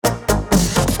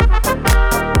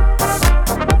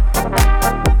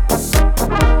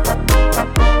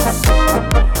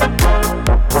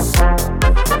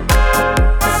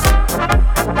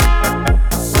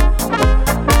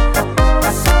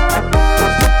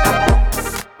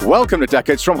Welcome to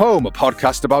Decades from Home, a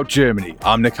podcast about Germany.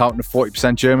 I'm Nick Houghton of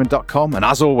 40%German.com, and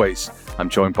as always, I'm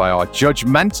joined by our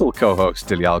judgmental co-host,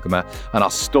 Dilly Algamer, and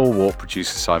our stalwart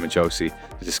producer, Simon Josie,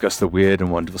 to discuss the weird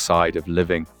and wonderful side of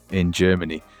living in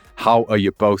Germany. How are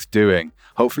you both doing?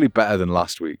 Hopefully better than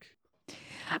last week.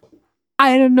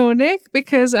 I don't know, Nick,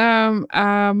 because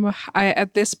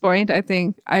at this point, I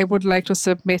think I would like to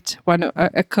submit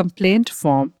a complaint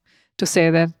form to say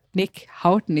that Nick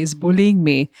Houghton is bullying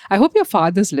me. I hope your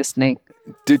father's listening.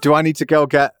 Do I need to go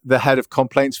get the head of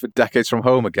complaints for Decades from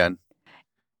Home again?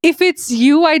 If it's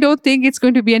you, I don't think it's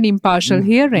going to be an impartial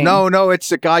hearing. No,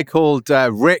 it's a guy called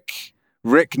Rick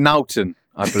Naughton,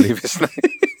 I believe his name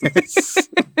is.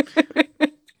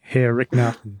 Herr Rick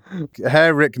Naughton.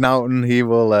 Herr Rick Naughton, he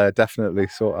will definitely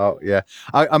sort out. Yeah,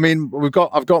 I mean,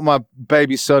 I've got my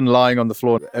baby son lying on the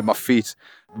floor at my feet,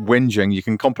 whinging. You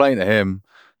can complain to him.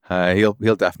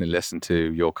 He'll definitely listen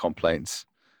to your complaints.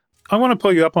 I want to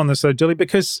pull you up on this though, Dilly,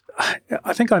 because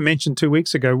I think I mentioned 2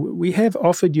 weeks ago we have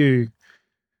offered you.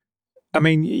 I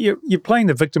mean, you're playing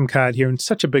the victim card here in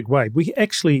such a big way. We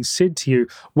actually said to you,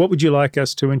 "What would you like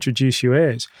us to introduce you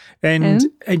as?" And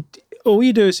all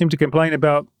you do is seem to complain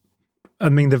about. I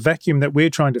mean, the vacuum that we're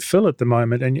trying to fill at the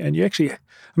moment, and you actually, I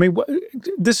mean,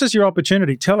 this is your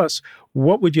opportunity. Tell us,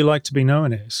 what would you like to be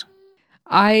known as?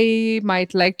 I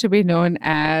might like to be known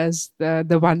as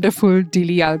the wonderful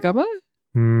Dilly Algamer.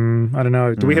 I don't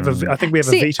know. Do we have I think we have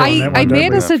a veto on that one. I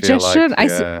made a suggestion.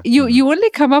 Like, you only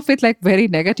come up with like very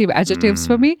negative adjectives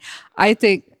for me. I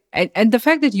think, and the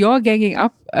fact that you're ganging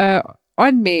up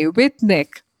on me with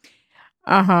Nick.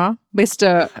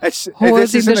 Mr.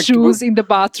 Holes in the shoes in the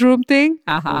bathroom thing.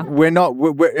 We're not.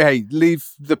 Hey, leave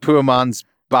the poor man's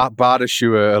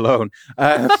Badeschuhe alone.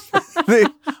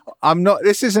 I'm not.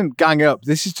 This isn't gang up.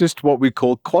 This is just what we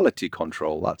call quality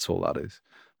control. That's all that is.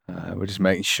 We're just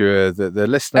making sure that the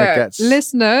listener gets.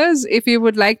 Listeners, if you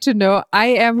would like to know, I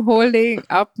am holding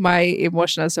up my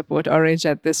emotional support orange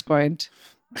at this point.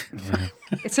 Yeah.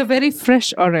 It's a very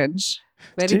fresh orange.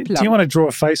 Do you want to draw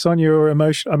a face on your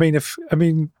emotion? I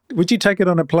mean, would you take it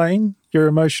on a plane? Your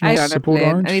emotional support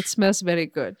orange, and it smells very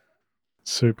good.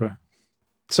 Super.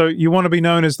 So you want to be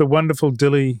known as the wonderful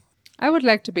Dilly? I would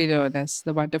like to be known as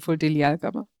the wonderful Dilly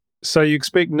Algamer. So you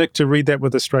expect Nick to read that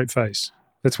with a straight face?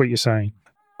 That's what you're saying.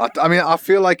 I mean, I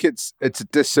feel like it's a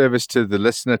disservice to the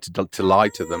listener to lie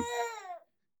to them.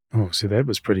 Oh, so that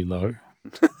was pretty low.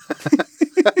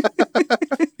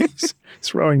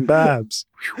 Throwing barbs.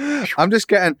 I'm just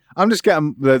getting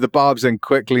the barbs in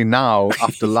quickly now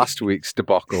after last week's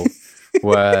debacle,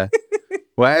 where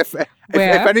if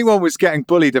anyone was getting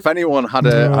bullied, if anyone had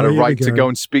a right to go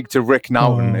and speak to Rick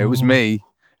Naughton, it was me.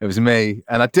 It was me,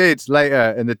 and I did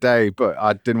later in the day, but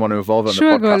I didn't want to involve it on the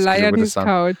podcast. Go lie on his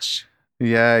couch.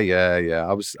 Yeah.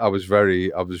 I was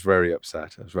very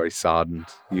upset. I was very saddened.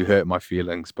 You hurt my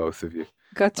feelings, both of you.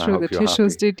 Got through the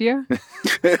tissues, did you?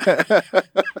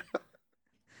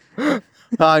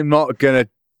 I'm not going to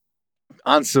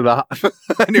answer that.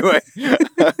 Anyway.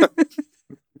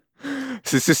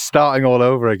 So this is starting all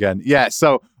over again. Yeah,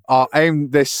 so our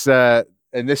aim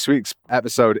in this week's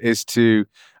episode is to,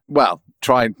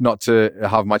 try not to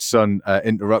have my son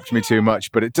interrupt me too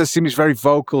much, but it does seem he's very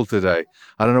vocal today.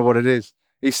 I don't know what it is.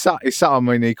 He sat on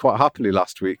my knee quite happily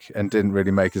last week and didn't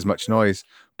really make as much noise,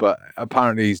 but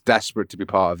apparently he's desperate to be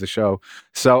part of the show.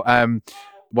 So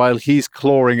while he's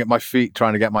clawing at my feet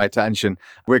trying to get my attention,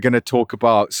 we're going to talk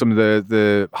about some of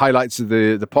the highlights of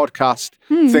the podcast,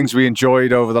 things we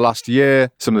enjoyed over the last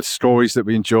year, some of the stories that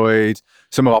we enjoyed,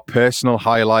 some of our personal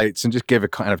highlights, and just give a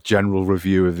kind of general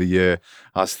review of the year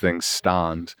as things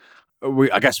stand.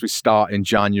 I guess we start in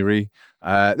January.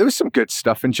 There was some good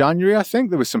stuff in January, I think.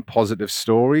 There were some positive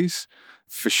stories,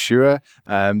 for sure.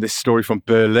 This story from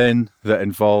Berlin that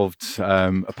involved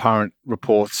apparent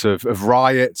reports of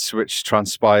riots, which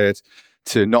transpired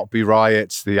to not be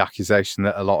riots. The accusation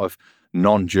that a lot of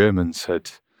non-Germans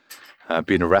had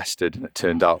been arrested, and it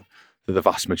turned out that the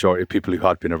vast majority of people who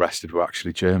had been arrested were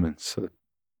actually Germans. So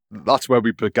that's where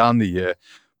we began the year.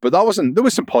 But there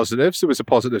was some positives. There was a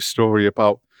positive story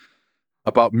about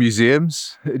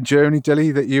museums in Germany,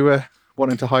 Dilly, that you were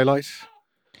wanting to highlight.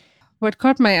 What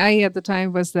caught my eye at the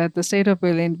time was that the state of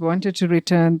Berlin wanted to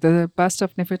return the bust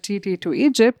of Nefertiti to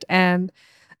Egypt and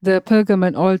the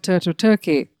Pergamon altar to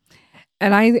Turkey.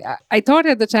 And I thought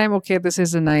at the time, okay, this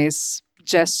is a nice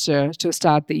gesture to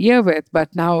start the year with.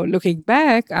 But now looking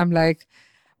back, I'm like,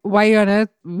 why on earth?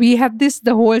 We had this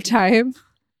the whole time.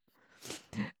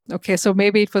 Okay, so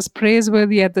maybe it was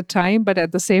praiseworthy at the time, but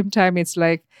at the same time, it's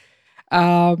like,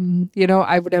 I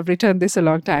would have returned this a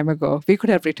long time ago. We could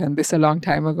have returned this a long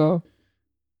time ago.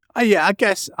 Yeah, I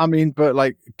guess. I mean, but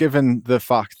like, given the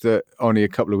fact that only a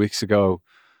couple of weeks ago,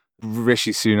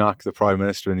 Rishi Sunak, the Prime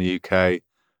Minister in the UK,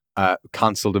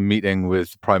 cancelled a meeting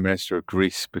with the Prime Minister of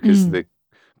Greece because the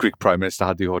Greek Prime Minister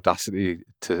had the audacity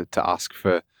to ask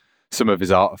for some of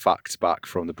his artifacts back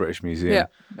from the British Museum.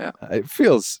 Yeah. It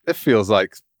feels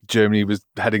like Germany was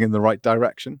heading in the right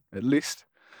direction, at least,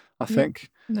 I think.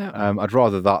 Yeah. I'd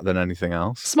rather that than anything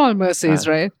else. Small mercies,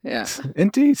 right? Yeah.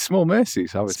 Indeed, small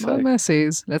mercies, I would Small say.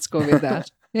 mercies. Let's go with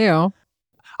that. Yeah.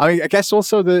 I mean, I guess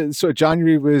also the sort of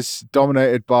January was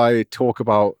dominated by talk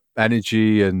about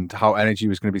energy and how energy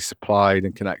was going to be supplied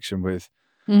in connection with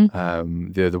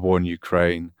the war in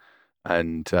Ukraine.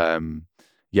 And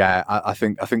I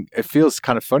think it feels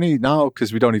kind of funny now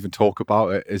because we don't even talk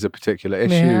about it as a particular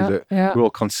issue we're all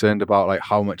concerned about, like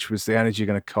how much was the energy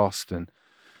going to cost and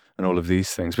all of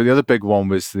these things. But the other big one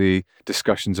was the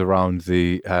discussions around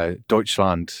the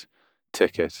Deutschland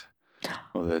ticket.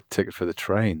 Or the ticket for the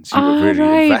trains. You were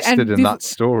really invested in that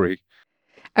story.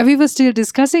 And we were still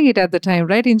discussing it at the time,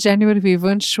 right? In January, we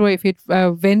weren't sure if it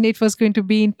when it was going to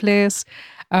be in place,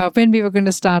 when we were going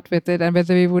to start with it, and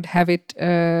whether we would have it,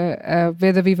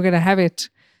 whether we were going to have it.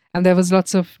 And there was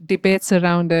lots of debates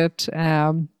around it.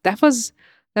 That was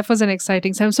an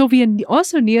exciting time. So we are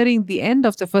also nearing the end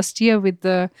of the first year with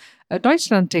the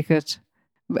Deutschland ticket.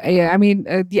 I mean,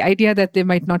 the idea that they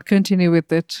might not continue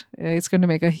with it, it's going to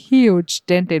make a huge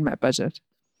dent in my budget.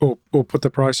 Or put the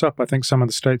price up. I think some of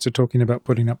the states are talking about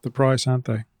putting up the price, aren't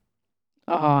they?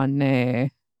 Oh, no.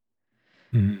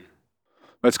 It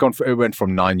went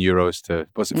from €9 to,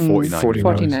 was it 49?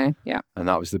 49, yeah. And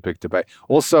that was the big debate.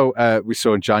 Also, we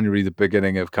saw in January the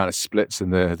beginning of kind of splits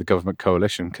in the government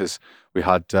coalition because we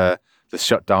had the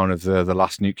shutdown of the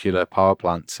last nuclear power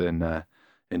plants in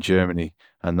Germany,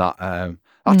 and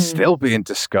that's still being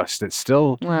discussed. It's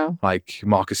still like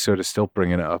Marcus Söder's still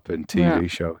bringing it up in TV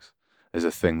shows as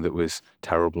a thing that was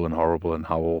terrible and horrible and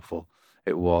how awful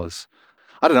it was.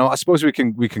 I don't know. I suppose we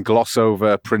can gloss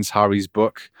over Prince Harry's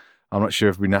book. I'm not sure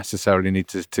if we necessarily need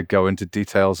to go into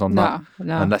details on that.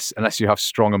 No. Unless you have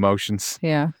strong emotions.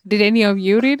 Yeah. Did any of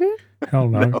you read it? Hell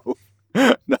no.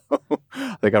 No.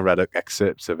 I think I read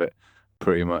excerpts of it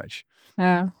pretty much.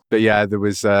 Yeah. But yeah, there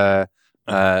was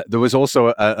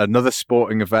also another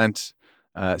sporting event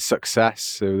success.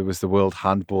 So there was the World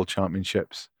Handball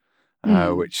Championships,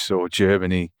 which saw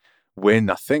Germany win.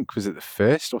 I think, was it the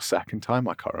first or second time?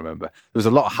 I can't remember. There was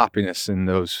a lot of happiness in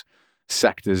those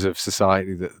sectors of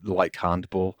society that like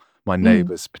handball. My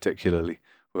neighbours particularly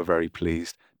were very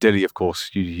pleased. Dilly, of course,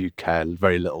 you care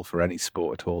very little for any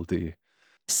sport at all, do you?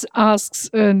 Asks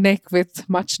Nick with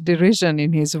much derision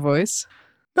in his voice.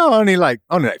 No, only like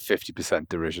 50%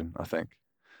 derision, I think.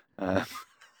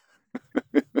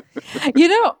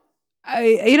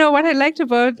 What I liked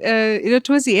about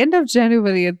towards the end of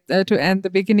January and the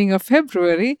beginning of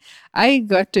February, I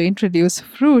got to introduce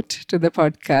fruit to the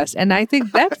podcast, and I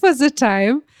think that was the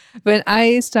time when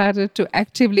I started to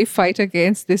actively fight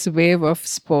against this wave of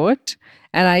sport,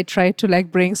 and I tried to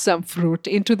bring some fruit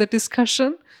into the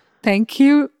discussion. Thank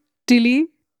you, Tilly.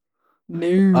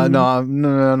 No, I'm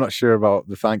not sure about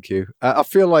the thank you. I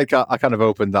feel like I kind of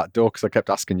opened that door because I kept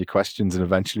asking you questions, and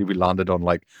eventually we landed on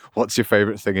what's your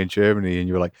favorite thing in Germany? And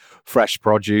you were like, fresh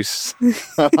produce.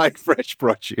 I like fresh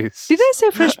produce. Did I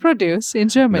say fresh produce in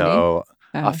Germany? No,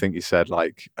 I think you said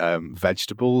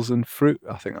vegetables and fruit.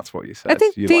 I think that's what you said. I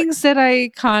think things that I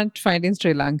can't find in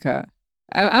Sri Lanka.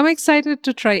 I'm excited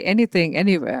to try anything,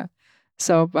 anywhere.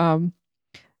 So,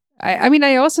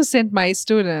 I also send my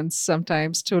students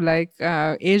sometimes to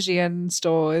Asian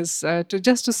stores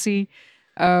to see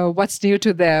what's new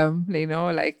to them.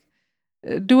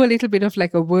 Do a little bit of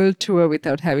a world tour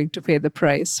without having to pay the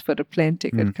price for the plane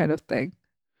ticket kind of thing.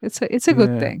 It's a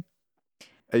good thing.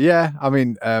 Yeah, I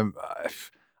mean,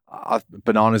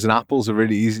 bananas and apples are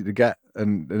really easy to get,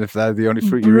 and if they're the only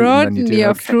fruit you're eating, then you do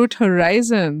your fruit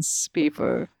horizons,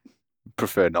 people.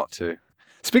 Prefer not to.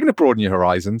 Speaking of broadening your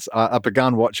horizons, I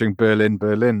began watching Berlin,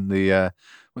 the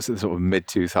what's it, sort of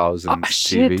mid-2000s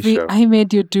TV show. I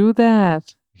made you do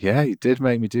that. Yeah, you did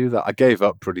make me do that. I gave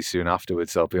up pretty soon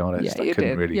afterwards, I'll be honest. Yeah, you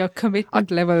did. Your commitment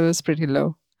level was pretty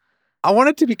low. I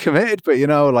wanted to be committed, but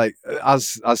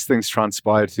as things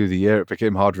transpired through the year, it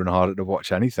became harder and harder to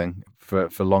watch anything for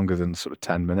longer than sort of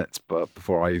 10 minutes, but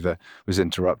before I either was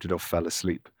interrupted or fell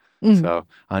asleep. So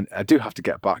I do have to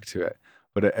get back to it.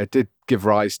 But it did give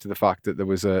rise to the fact that there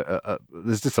was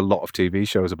there's just a lot of TV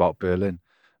shows about Berlin.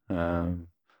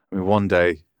 One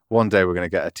day we're going to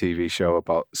get a TV show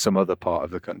about some other part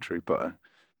of the country, but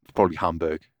probably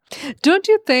Hamburg. Don't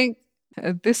you think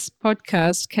this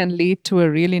podcast can lead to a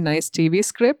really nice TV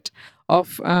script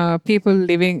of people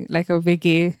living like a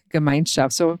WG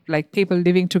Gemeinschaft. So like people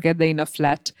living together in a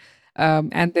flat.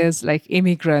 And there's like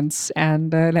immigrants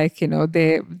and like,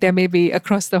 they may be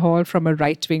across the hall from a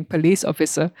right-wing police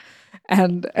officer.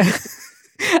 And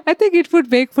I think it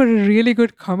would make for a really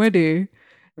good comedy.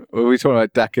 Were we talking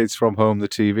about Decades from Home, the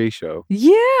TV show?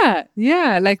 Yeah.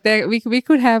 Like that, we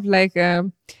could have like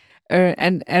an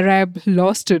Arab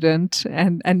law student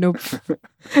and no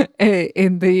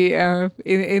in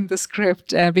the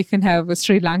script. We can have a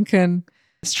Sri Lankan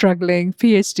struggling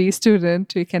PhD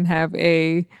student. We can have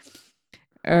a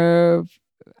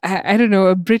I don't know,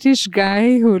 a British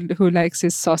guy who likes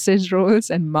his sausage rolls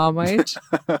and Marmite.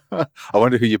 I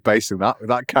wonder who you're basing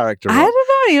that character on. I don't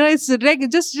know. It's like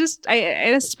just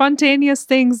spontaneous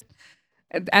things.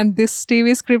 And this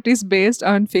TV script is based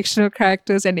on fictional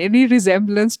characters, and any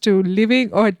resemblance to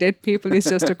living or dead people is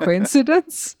just a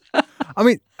coincidence. I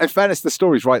mean, in fairness, the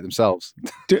stories write themselves.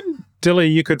 Dilly,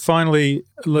 you could finally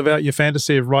live out your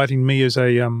fantasy of writing me as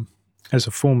a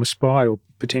former spy or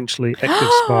potentially active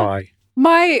spy.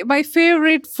 My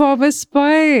favorite former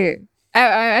spy.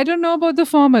 I don't know about the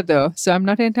former though, so I'm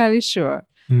not entirely sure.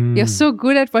 You're so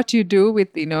good at what you do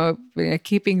with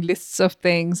keeping lists of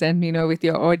things and with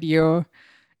your audio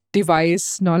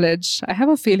device knowledge. I have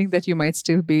a feeling that you might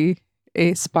still be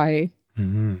a spy.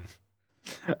 Mm-hmm.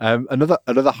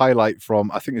 Another highlight from,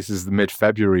 I think this is the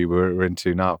mid-February we're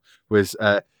into now, was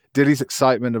Dilly's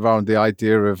excitement around the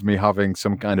idea of me having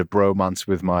some kind of bromance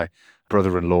with my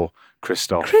brother-in-law,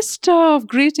 Christoph.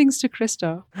 Greetings to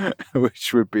Christoph.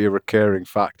 Which would be a recurring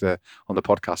factor on the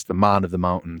podcast, the man of the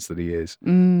mountains that he is.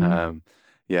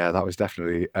 Yeah, that was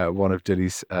definitely one of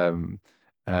Dilly's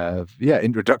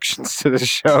introductions to the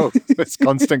show. It's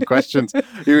constant questions.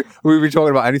 We would be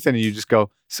talking about anything and you just go,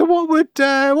 so what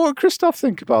would Christoph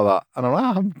think about that? And I'm like,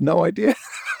 I have no idea.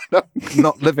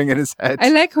 Not living in his head. I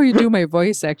like how you do my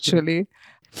voice, actually.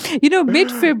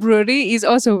 Mid-February is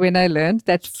also when I learned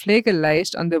that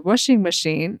Pflegeleicht on the washing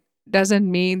machine doesn't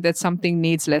mean that something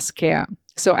needs less care.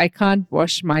 So I can't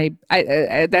wash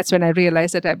that's when I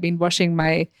realized that I've been washing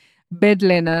my bed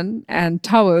linen and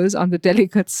towels on the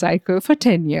delicate cycle for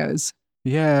 10 years.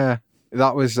 Yeah,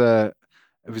 that was it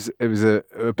was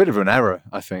a bit of an error,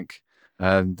 I think,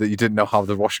 that you didn't know how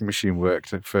the washing machine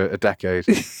worked for a decade.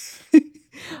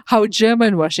 How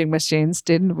German washing machines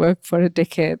didn't work for a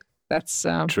decade. That's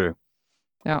true.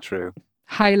 Yeah. True.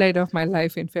 Highlight of my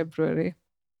life in February.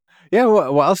 Yeah,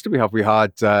 what else did we have? We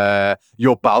had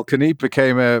your balcony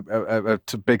became a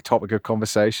big topic of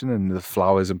conversation, and the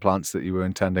flowers and plants that you were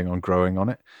intending on growing on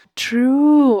it.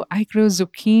 True. I grew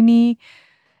zucchini,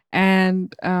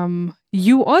 and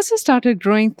you also started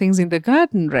growing things in the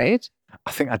garden, right?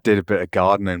 I think I did a bit of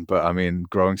gardening, but I mean,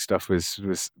 growing stuff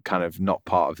was kind of not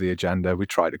part of the agenda. We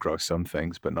tried to grow some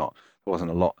things, but there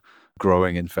wasn't a lot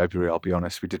growing in February, I'll be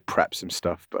honest. We did prep some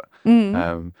stuff, but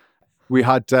we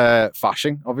had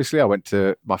fashing, obviously. I went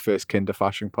to my first kinder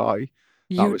fashing party.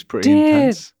 That was pretty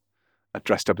intense. I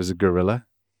dressed up as a gorilla.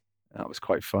 That was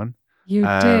quite fun. You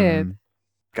did.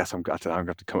 Guess I'm going to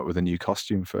have to come up with a new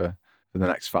costume for the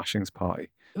next fashings party.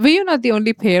 Were you not the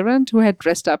only parent who had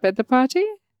dressed up at the party?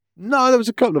 No, there was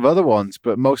a couple of other ones,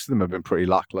 but most of them have been pretty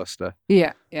lackluster.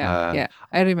 Yeah.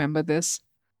 I remember this.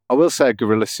 I will say a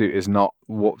gorilla suit is not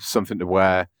something to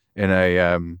wear in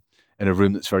a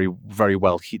room that's very, very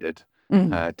well heated.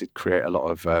 Did create a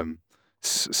lot of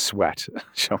sweat,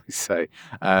 shall we say?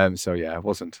 So yeah, it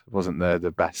wasn't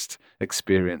the best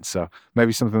experience. So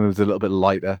maybe something that was a little bit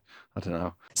lighter. I don't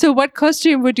know. So what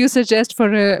costume would you suggest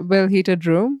for a well heated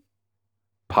room?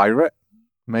 Pirate,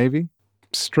 maybe.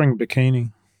 String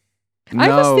bikini. I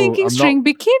was thinking string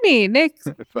bikini, Nick.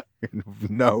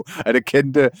 No, at a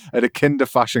kinder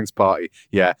fashings party.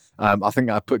 Yeah, I think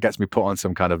that gets me put on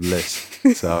some kind of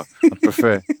list. So I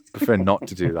prefer not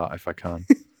to do that if I can.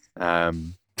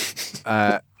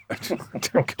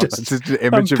 Just an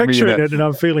image I'm of me. Picturing it, and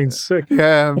I'm feeling sick.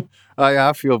 Yeah,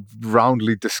 I feel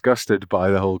roundly disgusted by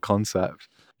the whole concept.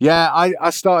 Yeah, I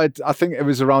started. I think it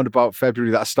was around about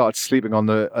February that I started sleeping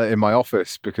in my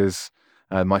office because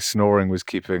my snoring was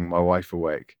keeping my wife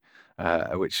awake,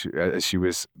 which she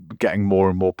was getting more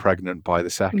and more pregnant by the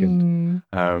second.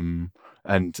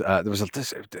 And there was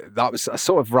that was a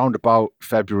sort of roundabout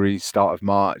February, start of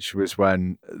March was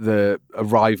when the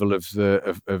arrival of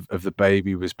the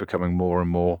baby was becoming more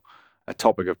and more a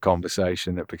topic of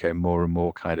conversation. It became more and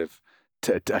more kind of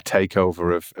a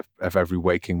takeover of every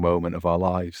waking moment of our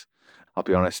lives. I'll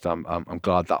be honest, I'm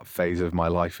glad that phase of my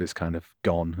life is kind of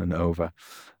gone and over.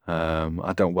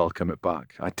 I don't welcome it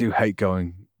back. I do hate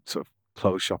going sort of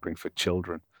clothes shopping for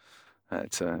children.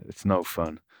 It's no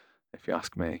fun, if you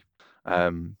ask me.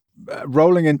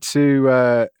 rolling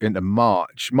into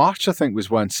March. March, I think, was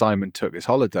when Simon took his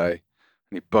holiday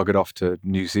and he buggered off to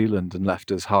New Zealand and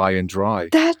left us high and dry.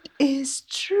 That is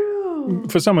true.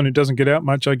 For someone who doesn't get out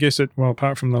much, I guess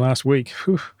apart from the last week,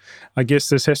 I guess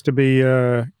this has to be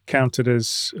counted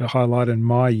as a highlight in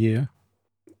my year.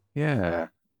 Yeah.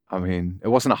 I mean, it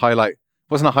wasn't a highlight. It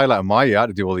wasn't a highlight of my year. I had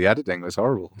to do all the editing. It was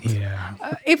horrible. Yeah.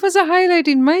 It was a highlight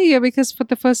in my year because for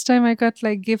the first time I got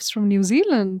like gifts from New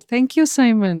Zealand. Thank you,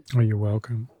 Simon. Oh, you're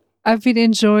welcome. I've been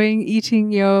enjoying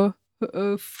eating your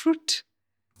fruit.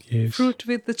 Yes. Fruit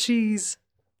with the cheese.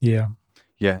 Yeah.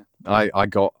 Yeah. I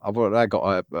got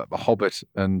a Hobbit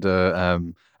and a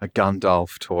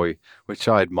Gandalf toy, which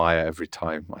I admire every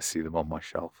time I see them on my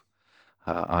shelf.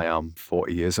 I am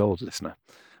 40 years old, listener.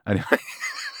 Anyway,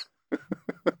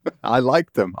 I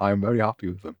like them. I'm very happy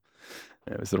with them.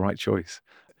 It was the right choice.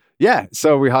 Yeah,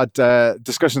 so we had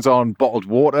discussions on bottled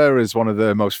water as one of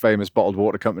the most famous bottled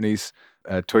water companies.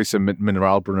 Twysa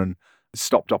Mineralbrunnen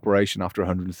stopped operation after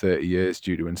 130 years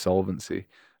due to insolvency.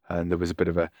 And there was a bit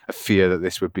of a fear that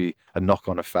this would be a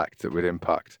knock-on effect that would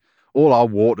impact all our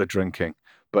water drinking,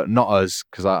 but not us,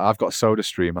 because I've got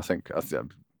SodaStream. I'm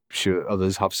sure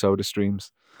others have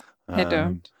SodaStreams. I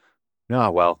don't. No,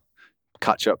 well,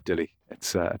 catch up, Dilly.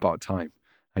 It's about time.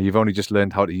 And you've only just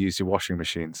learned how to use your washing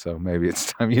machine, so maybe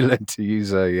it's time you learn to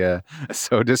use a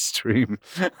SodaStream.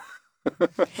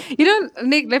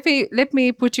 Nick, let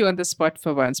me put you on the spot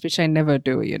for once, which I never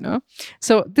do,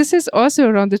 So this is also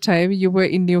around the time you were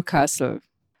in Newcastle.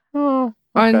 Oh,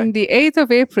 okay. On the 8th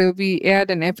of April, we aired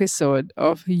an episode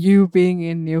of you being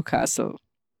in Newcastle.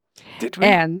 Did we?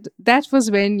 And that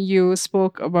was when you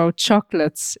spoke about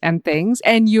chocolates and things,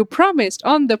 and you promised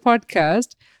on the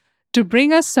podcast to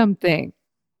bring us something.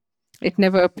 It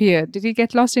never appeared. Did it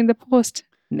get lost in the post,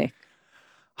 Nick?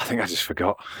 I think I just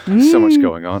forgot. There's so much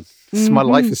going on. My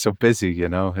life is so busy,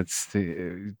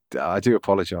 I do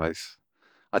apologize.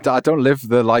 I don't live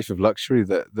the life of luxury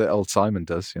that old Simon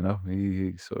does,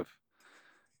 He sort of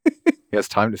he has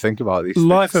time to think about these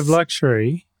Life things. of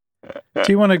luxury. Do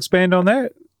you want to expand on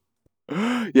that?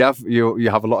 You have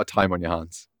a lot of time on your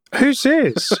hands. Who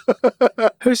says?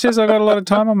 Who says I got a lot of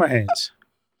time on my hands?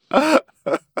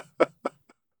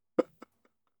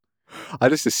 I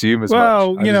just assume as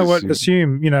well, much. You know what?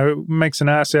 Assume, makes an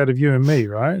ass out of you and me,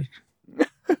 right?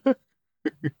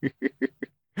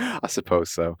 I suppose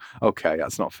so. Okay,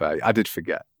 that's not fair. I did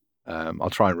forget. I'll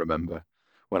try and remember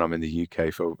when I'm in the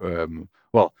UK for,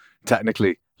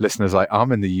 technically, listeners,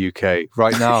 I'm in the UK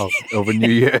right now over New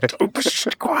Year.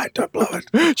 Quiet, don't blow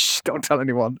it. Shh, don't tell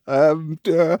anyone. We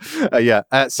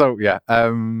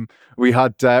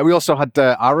also had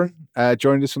Aaron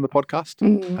joined us from the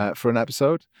podcast for an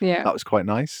episode. Yeah. That was quite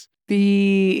nice.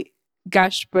 The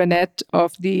Gash Burnett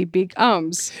of the big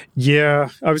arms. Yeah,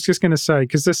 I was just going to say,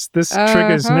 because this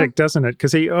triggers Nick, doesn't it?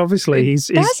 Because he's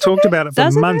talked about it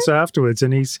for months afterwards,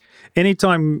 and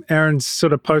anytime Aaron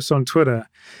sort of posts on Twitter,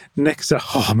 Nick's like,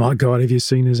 oh my God, have you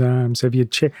seen his arms? Have you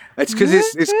checked? It's because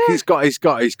he's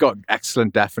got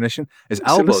excellent definition. His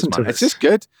elbows, man. It's just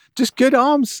good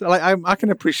arms. Like I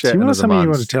can appreciate. Do you want something you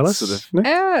want to tell us? Sort of, Nick?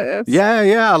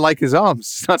 Yeah, I like his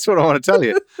arms. That's what I want to tell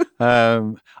you.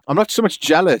 I'm not so much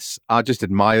jealous. I just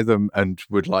admire them and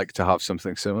would like to have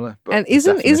something similar. But and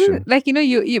isn't like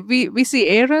we see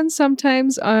Aaron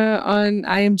sometimes on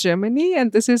I Am Germany,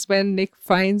 and this is when Nick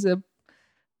finds a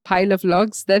pile of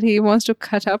logs that he wants to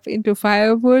cut up into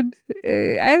firewood.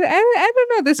 I don't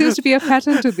know. There seems to be a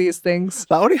pattern to these things.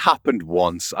 That only happened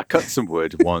once. I cut some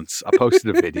wood once. I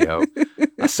posted a video.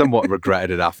 I somewhat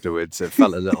regretted it afterwards. It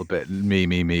felt a little bit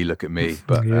me. Look at me,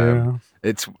 but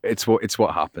it's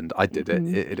what happened. I did it.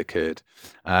 It occurred.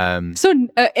 So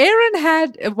Aaron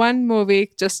had one more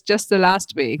week, just the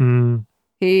last week.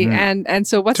 And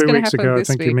so what's going to happen ago, this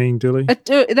week? 2 weeks ago, I think you mean, Dilly?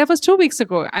 That was 2 weeks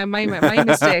ago. My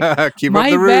mistake. Keep up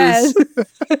the rules.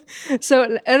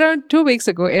 So around 2 weeks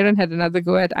ago, Aaron had another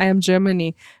go at I Am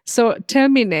Germany. So tell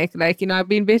me, Nick, I've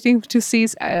been waiting to see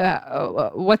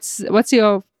what's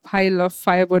your pile of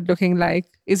firewood looking like?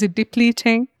 Is it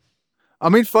depleting? I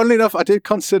mean, funnily enough, I did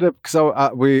consider,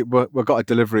 because we got a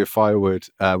delivery of firewood.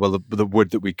 The wood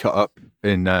that we cut up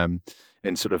in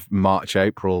sort of March,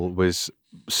 April was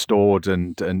stored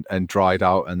and dried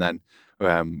out, and then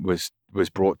was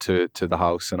brought to the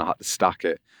house, and I had to stack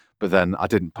it. But then I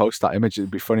didn't post that image.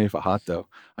 It'd be funny if I had, though.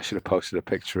 I should have posted a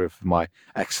picture of my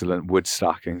excellent wood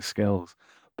stacking skills.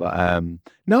 But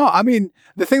no, I mean,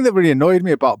 the thing that really annoyed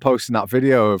me about posting that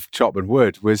video of chopping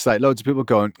wood was loads of people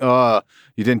going, "Oh,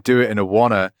 you didn't do it in a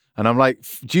wanna." And I'm like,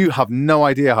 do you have no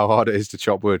idea how hard it is to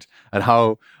chop wood, and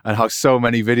how so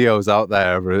many videos out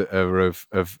there are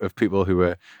of people who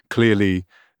are clearly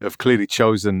have clearly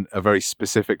chosen a very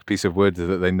specific piece of wood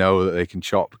that they know that they can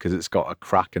chop because it's got a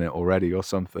crack in it already or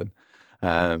something.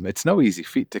 It's no easy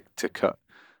feat to cut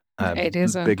It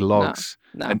isn't. big logs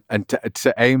No. and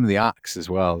to aim the axe as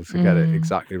well to get it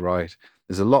exactly right.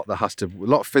 There's a lot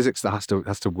of physics that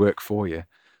has to work for you,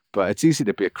 but it's easy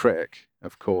to be a critic,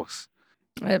 of course.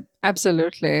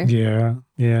 Absolutely. Yeah.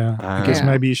 I guess Yeah.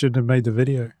 maybe you shouldn't have made the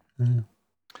video. Yeah.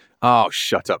 Oh,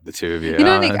 shut up, the two of you. You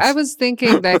know, Nick, I was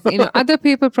thinking that, other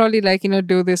people probably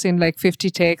do this in 50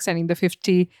 takes, and in the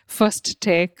 51st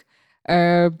take,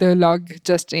 the log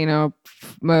just,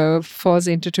 falls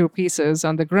into two pieces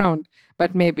on the ground.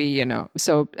 But maybe,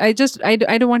 so I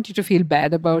don't want you to feel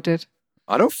bad about it.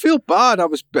 I don't feel bad. It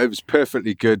was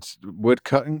perfectly good wood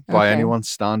cutting by Okay. anyone's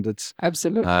standards.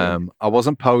 Absolutely. I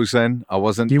wasn't posing. I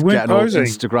wasn't You weren't getting all posing.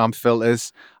 Instagram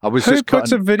filters. I was Who just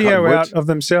puts a video cutting wood. out of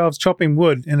themselves chopping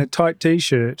wood in a tight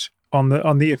t-shirt on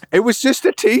the? It was just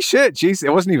a t-shirt. Jeez, it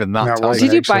wasn't even that No, it tight.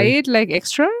 wasn't. Did you buy actually. it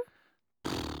extra?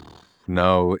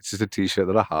 No, it's just a t-shirt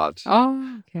that I had.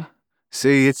 Oh, okay.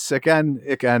 See, it's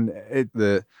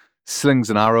the slings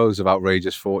and arrows of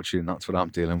outrageous fortune. That's what I'm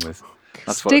dealing with.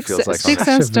 That's what it feels like. Sticks Such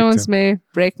a and stones victim. may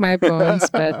break my bones,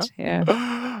 but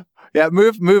yeah. Yeah,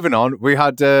 moving on. We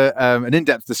had an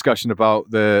in-depth discussion about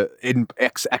the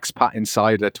Expat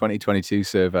Insider 2022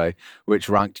 survey, which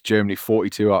ranked Germany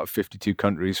 42 out of 52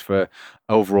 countries for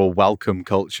overall welcome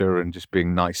culture and just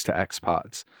being nice to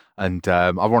expats. And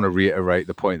I want to reiterate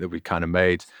the point that we kind of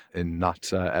made in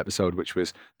that episode, which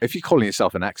was, if you're calling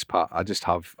yourself an expat, I just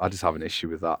have an issue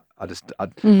with that. I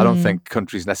don't think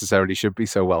countries necessarily should be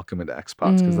so welcoming to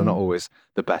expats because they're not always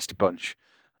the best bunch.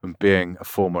 And being a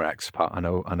former expat,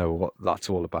 I know what that's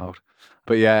all about.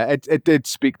 But yeah, it did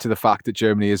speak to the fact that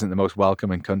Germany isn't the most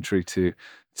welcoming country to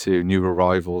new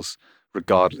arrivals,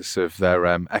 regardless of their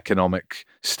economic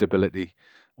stability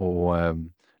or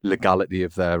legality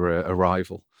of their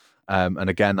arrival. And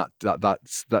again,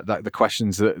 that's the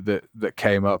questions that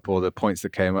came up, or the points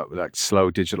that came up, like slow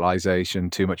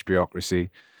digitalization, too much bureaucracy,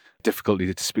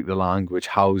 difficulty to speak the language,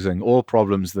 housing, all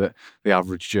problems that the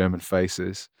average German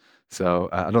faces. So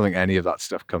I don't think any of that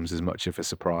stuff comes as much of a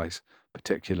surprise,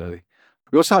 particularly.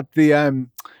 We also had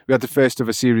the first of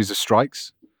a series of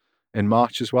strikes in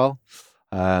March as well.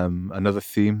 Another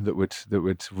theme that would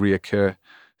reoccur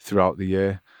throughout the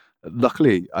year.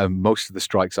 Luckily, most of the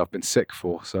strikes I've been sick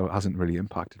for, so it hasn't really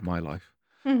impacted my life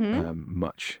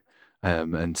much.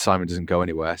 And Simon doesn't go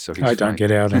anywhere, so he's I fine. don't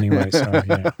get out anyway, so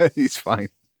yeah. He's fine.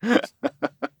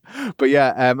 But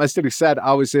yeah, as Dilly said,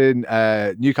 I was in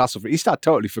Newcastle for Easter. I'd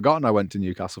totally forgotten I went to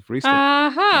Newcastle for Easter.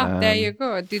 Aha, there you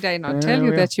go. Did I not tell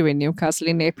you that you were in Newcastle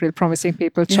in April promising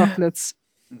people chocolates?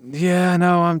 Yeah,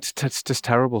 no, it's just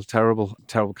terrible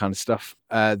kind of stuff.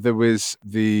 There was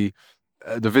the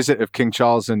visit of King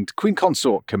Charles and Queen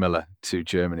Consort Camilla to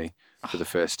Germany for the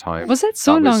first time. Was that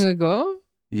so long ago?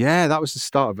 Yeah, that was the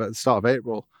start of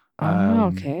April.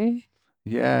 Okay.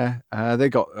 Yeah, they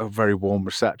got a very warm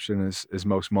reception, as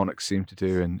most monarchs seem to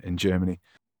do in Germany.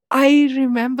 I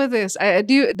remember this.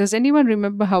 Does anyone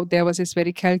remember how there was this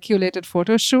very calculated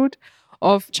photo shoot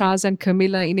of Charles and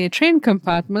Camilla in a train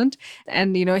compartment?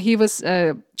 And,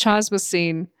 Charles was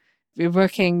seen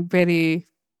working very,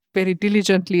 very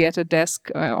diligently at a desk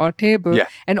or table. Yeah.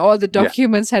 And all the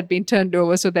documents had been turned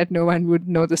over so that no one would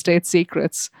know the state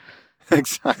secrets.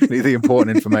 Exactly, the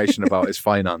important information about his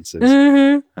finances.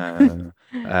 And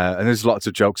there's lots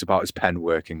of jokes about his pen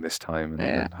working this time,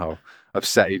 and how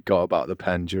upset he'd got about the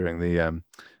pen during the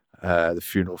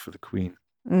funeral for the Queen.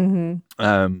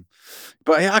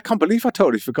 But yeah, I can't believe I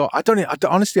totally forgot. I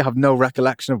honestly have no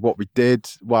recollection of what we did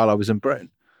while I was in Britain.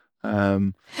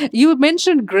 You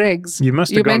mentioned Greg's. You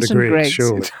must have gone to Greg's,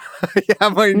 surely.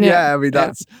 I mean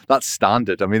that's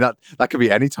standard. I mean that could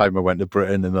be any time I went to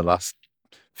Britain in the last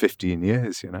 15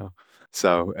 years,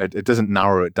 so it doesn't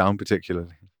narrow it down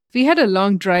particularly. We had a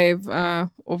long drive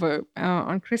over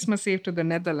on Christmas Eve to the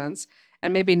Netherlands,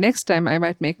 and maybe next time I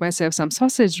might make myself some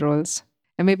sausage rolls,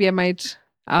 and maybe I might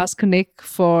ask Nick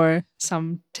for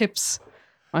some tips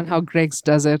on how Greg's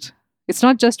does it. It's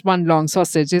not just one long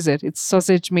sausage, is it? It's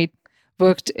sausage meat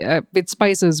worked with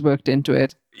spices worked into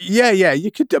it. Yeah,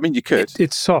 you could. I mean, you could.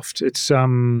 It's soft. It's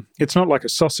not like a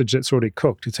sausage that's already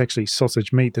cooked. It's actually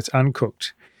sausage meat that's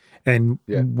uncooked and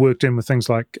worked in with things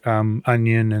like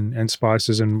onion and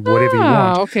spices and whatever you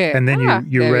want. Okay. And then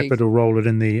you wrap it or roll it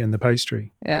in the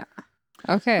pastry. Yeah.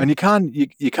 Okay. And you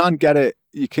can get it.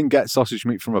 You can get sausage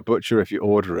meat from a butcher if you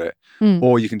order it,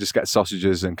 or you can just get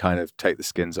sausages and kind of take the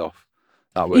skins off.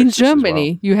 That works in just as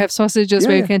Germany, you have sausages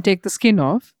where you can take the skin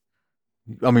off.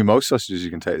 well. I mean, most sausages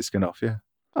you can take the skin off. Yeah.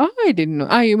 Oh, I didn't know.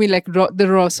 Oh, you mean like the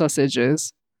raw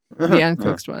sausages? The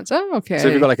uncooked ones. Oh, okay. So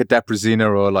if you've got like a Deprezina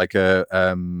or like a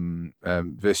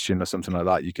Würstchen or something like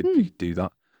that, you could do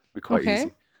that. It'd be quite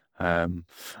easy. Then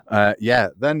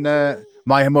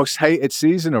my most hated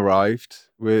season arrived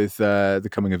with the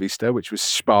coming of Easter, which was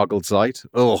Spargelzeit.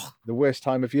 Oh, the worst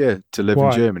time of year to live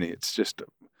in Germany. It's just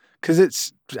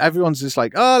because everyone's just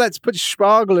like, oh, let's put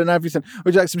spargel in everything.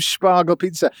 Would you like some spargel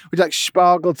pizza? Would you like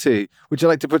spargel tea? Would you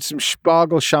like to put some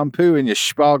spargel shampoo in your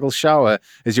spargel shower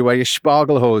as you wear your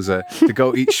spargelhose to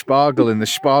go eat spargel in the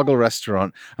spargel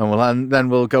restaurant? And then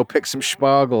we'll go pick some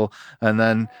spargel and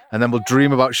then we'll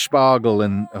dream about spargel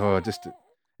and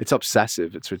it's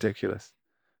obsessive. It's ridiculous.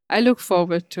 I look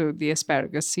forward to the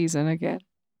asparagus season again.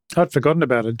 I'd forgotten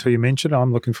about it until you mentioned it.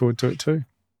 I'm looking forward to it too.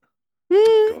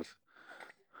 God.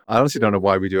 I honestly don't know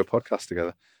why we do a podcast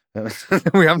together.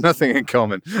 We have nothing in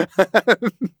common.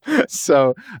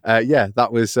 So, that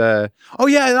was... I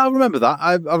remember that.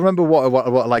 I remember what I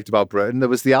liked about Britain. There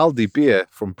was the Aldi beer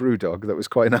from Brewdog that was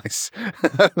quite nice.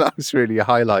 That was really a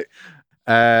highlight.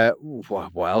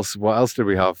 What else? What else did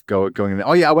we have going in?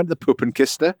 Oh, yeah, I went to the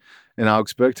Puppenkiste in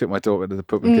Augsburg. Took my daughter to the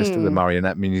Puppenkiste, the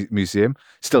Marionette Museum.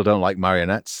 Still don't like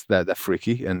marionettes. They're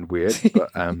freaky and weird,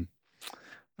 but...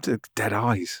 the dead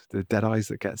eyes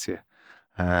that gets you.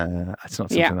 It's not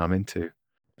something I'm into.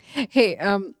 Hey,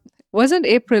 wasn't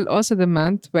April also the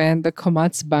month when the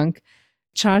Commerzbank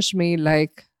charged me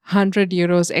like 100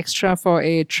 euros extra for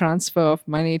a transfer of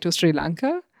money to Sri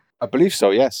Lanka? I believe so,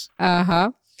 yes.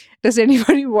 Does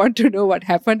anybody want to know what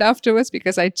happened afterwards?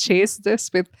 Because I chased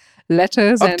this with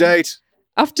letters. Update?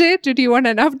 Did you want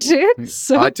an update?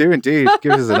 So, I do indeed.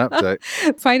 Give us an update.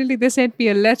 Finally, they sent me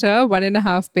a letter,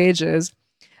 1.5 pages.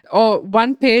 Or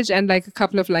one page and like a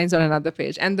couple of lines on another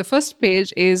page. And the first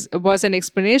page was an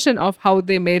explanation of how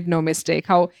they made no mistake,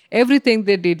 how everything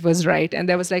they did was right. And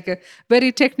there was like a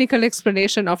very technical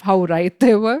explanation of how right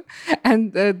they were.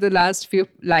 And the last few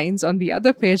lines on the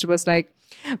other page was like,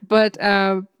 but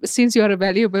since you're a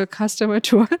valuable customer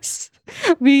to us,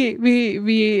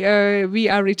 we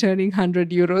are returning 100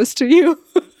 euros to you.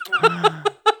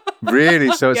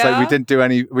 Really? So it's like we didn't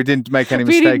make any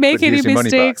mistakes. We didn't make any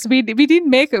mistakes. We didn't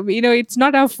make, it's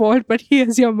not our fault, but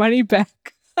here's your money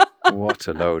back. What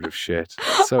a load of shit.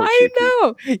 So I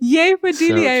know. Yay for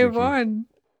Didi, I won.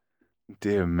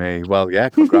 Dear me. Well, yeah,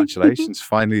 congratulations.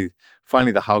 Finally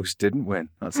the house didn't win.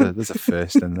 There's a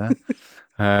first in there.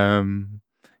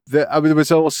 There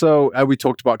was also, we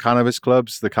talked about cannabis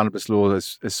clubs. The cannabis law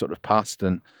is sort of passed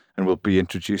and will be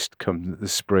introduced come the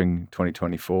spring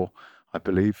 2024. I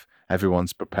believe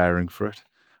everyone's preparing for it.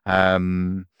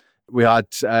 We had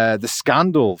the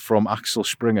scandal from Axel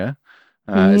Springer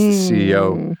as the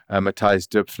CEO. Matthias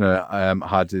Döpfner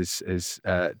had his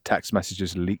text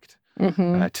messages leaked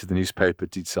to the newspaper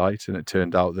Die Zeit, and it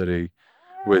turned out that he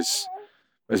was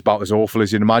about as awful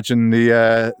as you'd imagine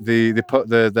the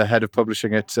head of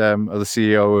publishing it, or the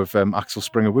CEO of Axel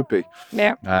Springer would be.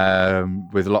 Yeah.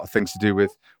 With a lot of things to do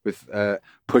with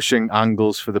pushing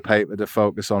angles for the paper to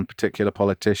focus on particular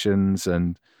politicians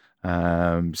and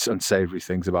unsavory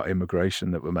things about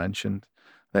immigration that were mentioned.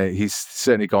 He's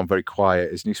certainly gone very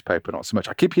quiet. His newspaper, not so much.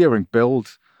 I keep hearing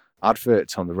Bild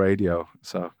adverts on the radio,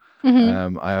 so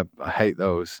I hate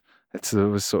those. It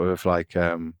was sort of like,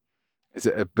 is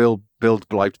it a Bild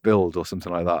bleibt Bild or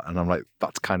something like that? And I'm like,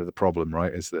 that's kind of the problem,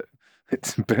 right? Is that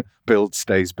it's Bild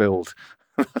stays Bild.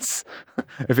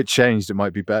 If it changed, it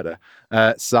might be better.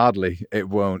 Sadly, it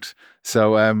won't.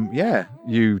 So,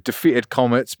 you defeated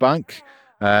Commerzbank.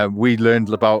 We learned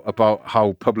about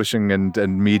how publishing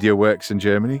and media works in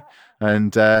Germany.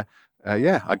 And I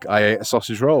ate a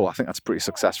sausage roll. I think that's a pretty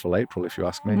successful April, if you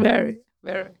ask me. Very,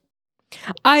 very.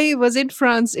 I was in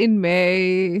France in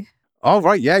May. Oh,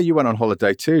 right. Yeah, you went on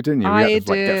holiday too, didn't you? I had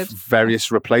to, did. Get various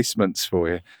replacements for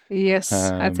you. Yes,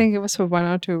 I think it was for 1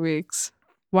 or 2 weeks.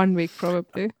 1 week,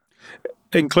 probably.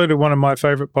 Included one of my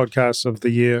favorite podcasts of the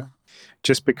year,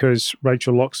 just because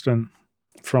Rachel Loxton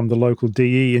from the local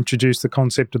DE introduced the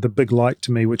concept of the big light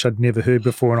to me, which I'd never heard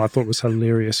before, and I thought was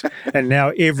hilarious. And now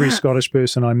every Scottish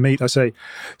person I meet, I say,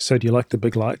 so do you like the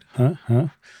big light? Huh?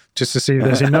 Just to see if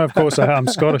they say, no, of course I'm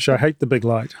Scottish. I hate the big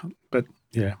light. But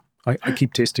yeah, I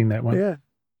keep testing that one. Yeah,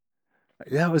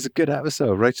 it was a good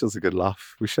episode. Rachel's a good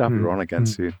laugh. We should have her on again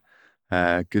soon.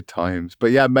 Good times.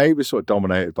 But yeah, May was sort of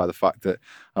dominated by the fact that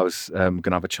I was going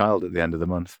to have a child at the end of the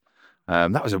month.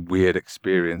 That was a weird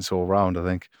experience all round, I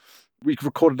think. We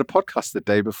recorded a podcast the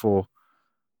day before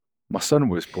my son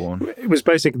was born. It was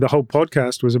basically, the whole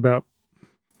podcast was about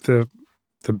the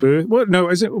birth. Well, no,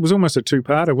 it was almost a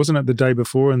two-parter, wasn't it? The day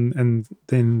before and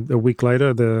then a week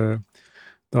later, the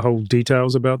whole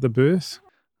details about the birth.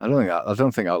 I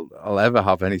don't think I'll ever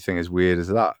have anything as weird as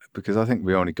that, because I think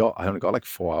I only got like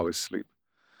 4 hours sleep,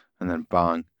 and then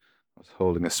bang, I was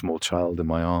holding a small child in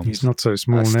my arms. He's not so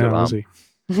small still now, am. is he?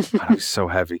 And he's so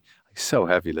heavy. He's so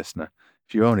heavy, listener.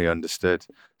 If you only understood.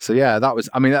 So yeah,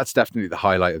 that's definitely the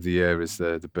highlight of the year, is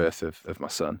the birth of my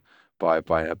son by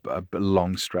a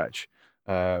long stretch.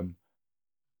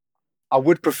 I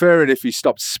would prefer it if he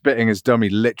stopped spitting his dummy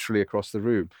literally across the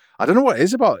room. I don't know what it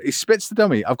is about. He spits the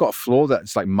dummy. I've got a floor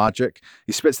that's like magic.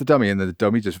 He spits the dummy and then the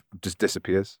dummy just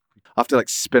disappears. I have to like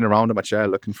spin around in my chair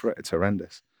looking for it. It's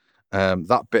horrendous.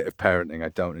 That bit of parenting I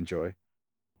don't enjoy.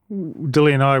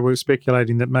 Dilly and I were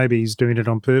speculating that maybe he's doing it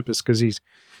on purpose because he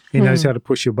knows how to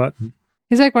push your button.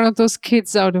 He's like one of those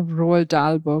kids out of Roald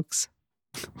Dahl books.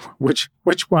 Which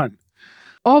one?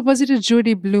 Or was it a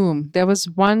Judy Blume? There was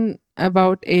one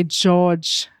about a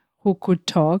George who could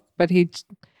talk, but it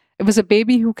was a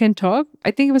baby who can talk.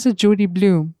 I think it was a Judy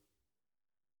Blume.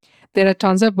 There are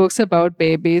tons of books about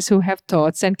babies who have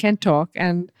thoughts and can talk,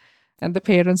 and the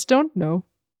parents don't know.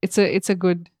 It's a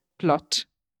good plot.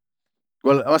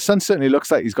 Well, my son certainly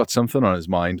looks like he's got something on his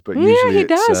mind, but Yeah, usually he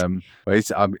it's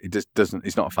does. he just doesn't.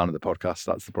 He's not a fan of the podcast.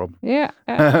 That's the problem. Yeah.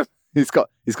 He's got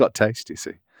taste, you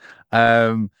see.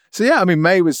 So yeah, I mean,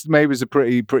 May was a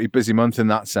pretty busy month in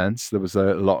that sense. There was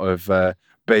a lot of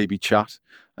baby chat,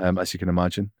 as you can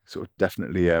imagine. Sort of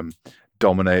definitely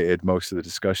dominated most of the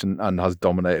discussion and has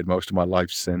dominated most of my life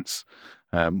since.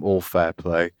 All fair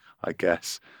play, I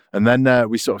guess. And then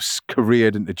we sort of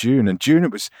careered into June. And June,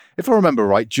 it was, if I remember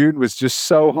right, June was just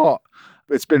so hot.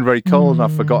 It's been very cold, and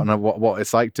I've forgotten what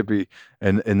it's like to be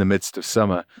in the midst of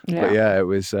summer. Yeah. But yeah, it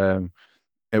was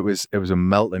a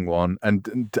melting one.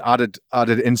 And added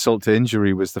insult to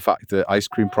injury was the fact that ice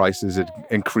cream prices had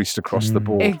increased across the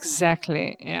board.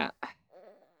 Exactly. Yeah.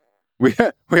 We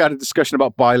had a discussion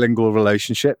about bilingual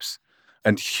relationships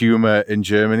and humor in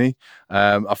Germany.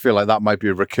 I feel like that might be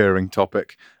a recurring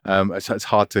topic. It's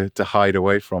hard to hide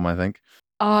away from, I think.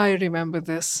 I remember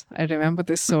this.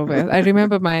 So well. I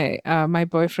remember my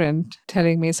boyfriend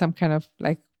telling me some kind of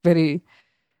like very,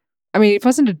 I mean, it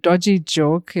wasn't a dodgy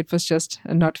joke. It was just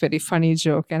a not very funny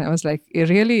joke. And I was like,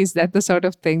 really, is that the sort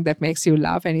of thing that makes you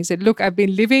laugh? And he said, look, I've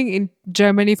been living in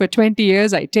Germany for 20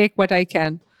 years. I take what I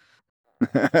can.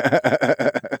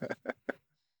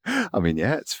 I mean,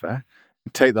 yeah, it's fair.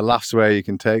 Take the laughs where you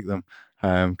can take them,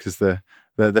 because they're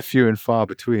few and far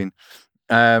between.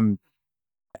 And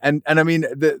I mean,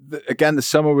 again, the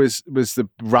summer was the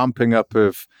ramping up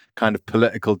of kind of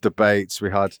political debates. We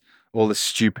had all the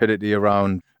stupidity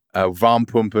around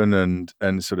Warmpumping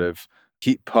and sort of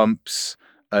heat pumps,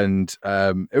 and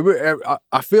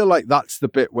I feel like that's the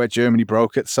bit where Germany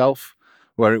broke itself,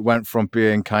 where it went from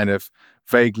being kind of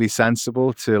vaguely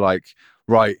sensible to like,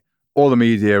 right, all the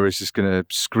media is just going to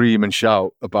scream and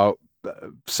shout about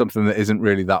something that isn't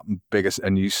really that big a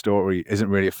news story, isn't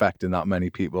really affecting that many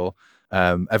people.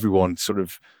 Everyone sort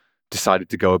of decided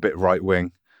to go a bit right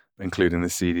wing, including the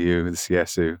CDU, the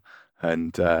CSU,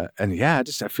 and yeah,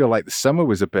 I feel like the summer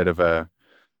was a bit of a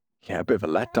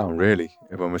letdown, really,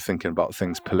 when we're thinking about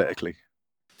things politically.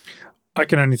 I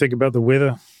can only think about the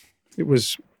weather. It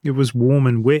was warm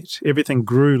and wet. Everything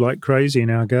grew like crazy in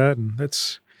our garden.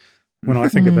 That's when I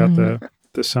think about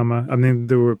the summer. I mean,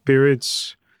 there were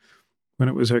periods when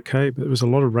it was okay, but there was a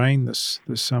lot of rain this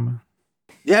summer.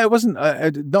 Yeah, it wasn't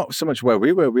not so much where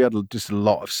we were. We had just a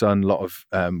lot of sun, a lot of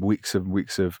weeks of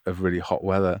really hot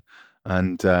weather,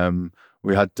 and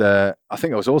we had. I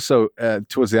think it was also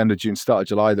towards the end of June, start of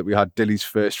July, that we had Dilly's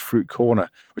first fruit corner,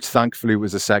 which thankfully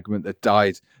was a segment that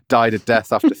died a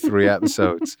death after 3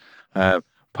 episodes.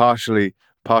 Partially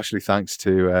thanks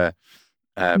to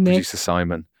producer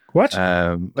Simon. What?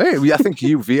 I think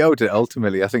you vetoed it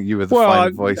ultimately. I think you were the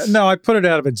final voice. No, I put it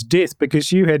out of its death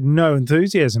because you had no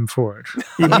enthusiasm for it.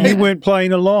 You weren't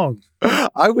playing along.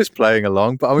 I was playing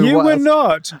along, but I mean, you were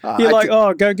else? not.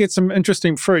 You're go get some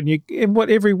interesting fruit. And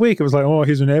every week it was like, oh,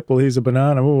 here's an apple, here's a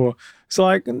banana. Oh, it's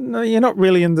like, no, you're not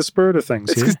really in the spirit of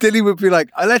things. It's because Dilly would be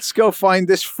like, let's go find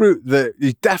this fruit that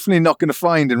you're definitely not going to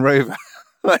find in Rover.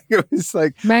 Like it was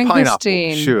like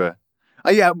pineapple, sure.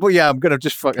 I'm gonna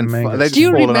just fucking. Do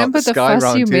you remember the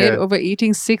fuss you made over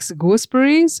eating 6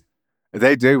 gooseberries?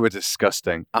 They we're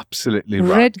disgusting. Absolutely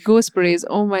right. Red gooseberries.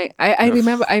 Oh my! I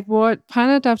remember I bought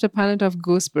punnet after punnet of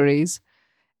gooseberries,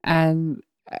 and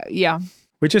yeah.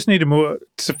 We just need a more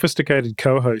sophisticated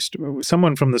co-host,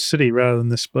 someone from the city rather than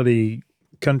this bloody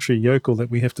country yokel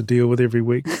that we have to deal with every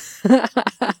week.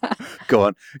 Go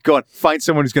on. Find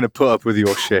someone who's going to put up with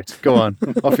your shit. Go on.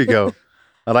 Off you go.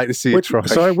 I'd like to see it try.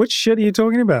 Sorry, which shit are you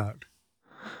talking about?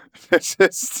 It's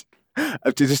just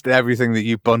of just everything that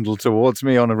you bundle towards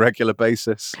me on a regular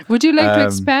basis. Would you like to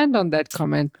expand on that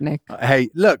comment, Nick? Hey,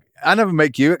 look, I never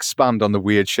make you expand on the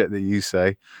weird shit that you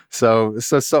say. So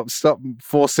stop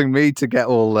forcing me to get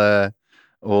all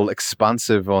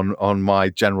expansive on my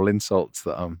general insults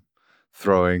that I'm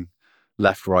throwing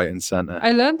left, right, and center.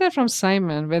 I learned that from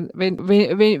Simon.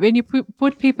 When you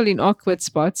put people in awkward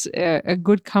spots, a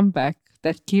good comeback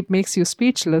that makes you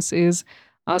speechless is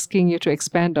asking you to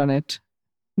expand on it.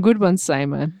 Good one,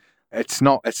 Simon. It's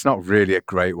not really a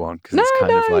great one because it's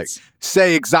kind of like,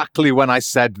 say exactly when I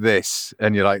said this,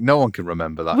 and you're like, no one can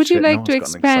remember that. Would you shit. like No to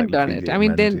one's got an expand on it? encyclopedia I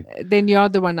mean, amenity. then you're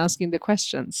the one asking the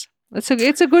questions. It's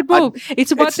a good move.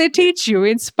 It's what they teach you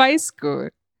in spy school.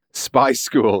 Spy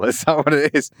school, is that what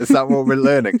it is? Is that what we're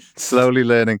learning? Slowly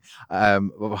learning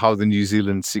how the New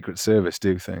Zealand Secret Service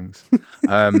do things.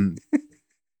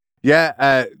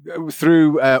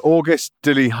 Through August,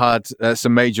 Dilly had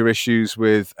some major issues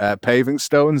with paving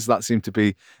stones. That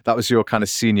was your kind of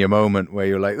senior moment where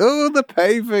you're like, oh, the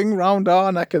paving round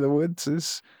our neck of the woods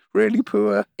is really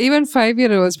poor. Even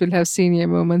 5-year-olds will have senior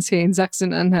moments here in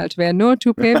Sachsen-Anhalt where no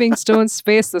two paving stones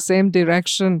face the same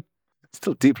direction.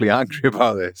 Still deeply angry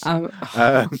about this.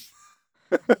 I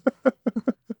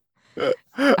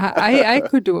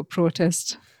could do a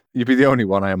protest. You'd be the only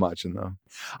one, I imagine, though.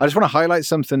 I just want to highlight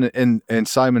something in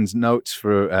Simon's notes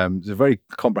for the very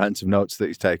comprehensive notes that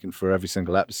he's taken for every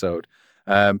single episode.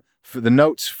 For the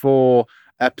notes for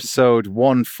episode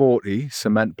 140,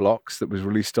 Cement Blocks, that was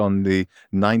released on the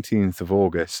 19th of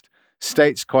August,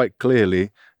 states quite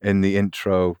clearly in the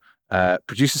intro,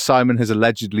 producer Simon has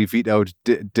allegedly vetoed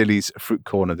Dilly's Fruit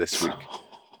Corner this week.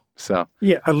 So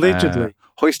yeah, allegedly.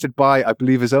 Hoisted by, I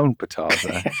believe, his own petard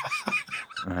there.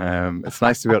 It's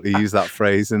nice to be able to use that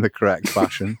phrase in the correct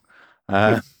fashion.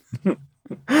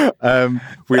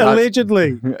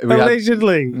 Allegedly.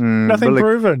 Nothing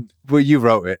proven. Well, you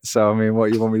wrote it, so I mean,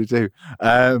 what you want me to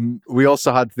do? We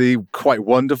also had the quite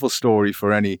wonderful story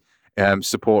for any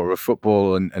supporter of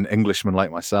football and Englishman like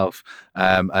myself,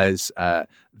 as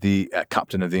the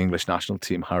captain of the English national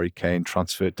team, Harry Kane,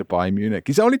 transferred to Bayern Munich.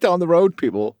 He's only down the road,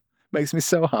 people. Makes me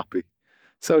so happy.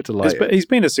 So delighted. He's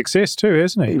been a success too,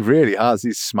 hasn't he? He really has.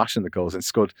 He's smashing the goals and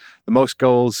scored the most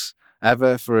goals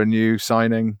ever for a new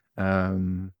signing,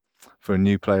 for a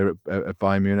new player at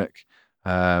Bayern Munich.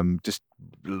 Just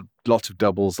lots of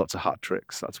doubles, lots of hat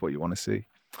tricks. That's what you want to see.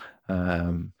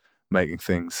 Making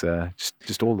things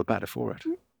just all the better for it.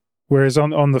 Whereas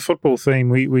on the football theme,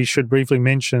 we should briefly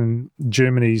mention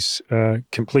Germany's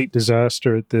complete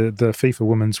disaster at the FIFA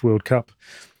Women's World Cup.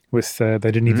 With they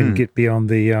didn't even get beyond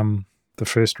the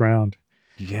first round.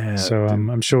 Yeah. So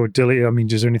I'm sure Dilly. I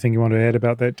mean, is there anything you want to add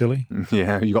about that, Dilly?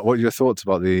 Yeah. What are your thoughts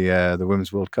about the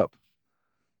Women's World Cup?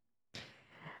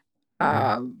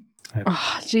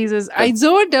 Jesus! I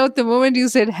zoned out the moment you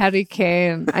said Harry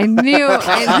Kane. I knew.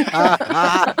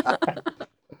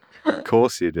 Of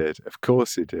course you did. Of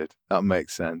course you did. That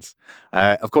makes sense.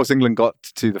 Of course, England got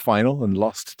to the final and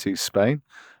lost to Spain.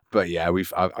 But yeah,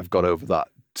 I've got over that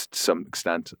to some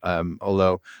extent.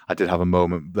 Although I did have a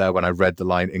moment there when I read the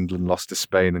line "England lost to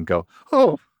Spain" and go,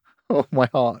 "Oh, my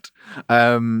heart."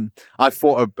 I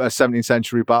fought a 17th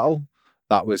century battle.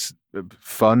 That was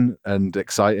fun and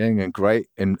exciting and great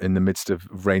in the midst of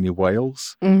rainy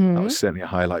Wales. Mm-hmm. That was certainly a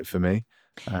highlight for me.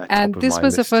 And this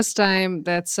was the first time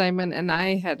that Simon and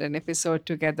I had an episode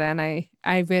together, and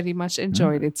I very much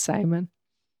enjoyed it, Simon.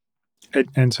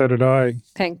 And so did I.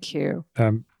 Thank you.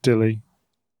 Dilly.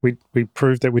 We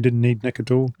proved that we didn't need Nick at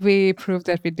all. We proved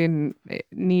that we didn't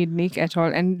need Nick at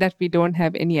all, and that we don't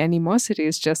have any animosity.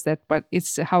 It's just that, but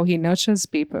it's how he nurtures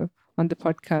people on the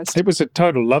podcast. It was a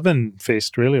total loving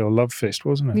fest, really, or love fest,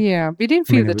 wasn't it? Yeah, we didn't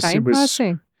feel the time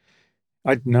passing.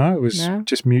 It was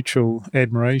just mutual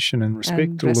admiration and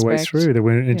respect all the way through. There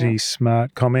weren't any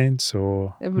smart comments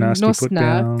or nasty put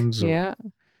downs. Yeah.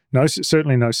 No,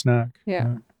 certainly no snark. Yeah.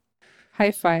 No.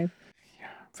 High five. Yeah,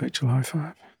 virtual high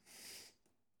five.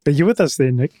 Are you with us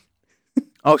there, Nick?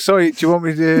 Oh, sorry. Do you want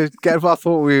me to get? I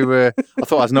thought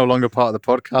I was no longer part of the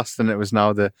podcast, and it was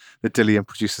now the Dilly and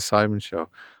producer Simon show.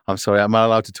 I'm sorry. Am I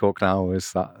allowed to talk now?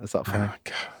 Is that funny? Oh,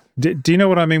 God. Do you know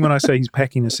what I mean when I say he's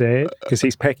packing a sad? Because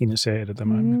he's packing a sad at the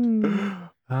moment.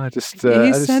 His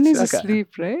son is asleep,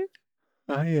 right?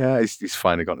 Yeah, he's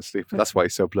finally gone to sleep. That's why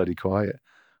he's so bloody quiet.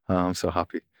 I'm so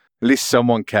happy. At least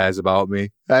someone cares about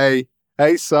me. Hey,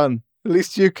 son. At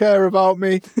least you care about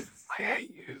me. I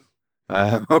hate you.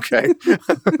 Okay.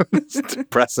 It's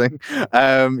depressing.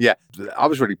 Yeah, I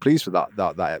was really pleased with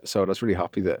that episode. I was really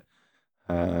happy that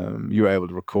you were able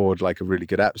to record like a really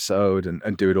good episode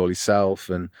and do it all yourself.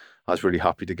 And I was really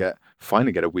happy to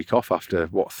finally get a week off after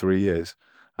 3 years.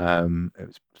 It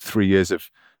was 3 years of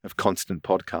constant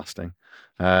podcasting.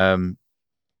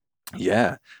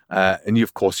 Yeah. And you,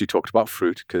 of course, you talked about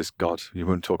fruit because, God, you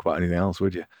wouldn't talk about anything else,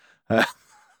 would you?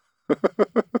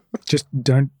 Just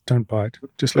don't bite.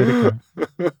 Just let it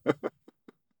go.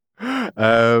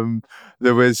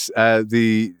 There was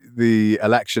the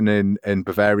election in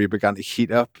Bavaria began to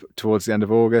heat up towards the end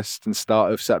of August and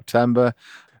start of September.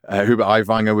 Hubert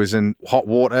Aiwanger was in hot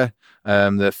water,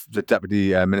 the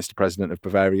deputy minister president of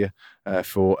Bavaria,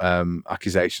 for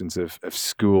accusations of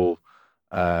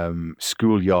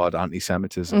schoolyard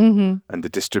anti-Semitism and the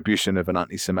distribution of an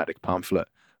anti-Semitic pamphlet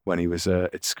when he was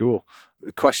at school.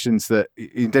 Questions that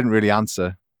he didn't really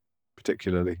answer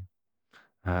particularly.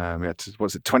 He had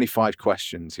 25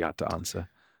 questions he had to answer.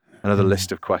 Another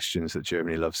list of questions that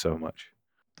Germany loves so much.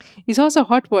 He's also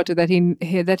hot water that he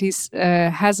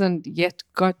hasn't yet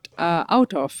got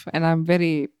out of, and I'm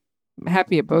very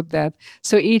happy about that.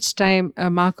 So each time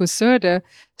Markus Söder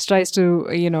tries to,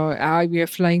 we are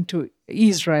flying to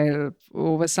Israel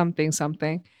over something,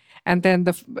 and then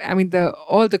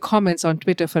all the comments on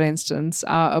Twitter, for instance,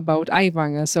 are about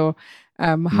Aiwanger. So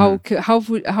how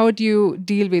do you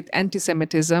deal with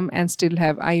anti-Semitism and still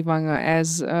have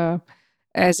Aiwanger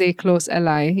as a close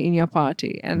ally in your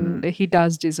party? And he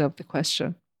does deserve the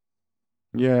question.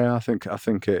 Yeah, I think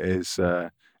it is.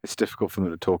 It's difficult for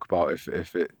them to talk about if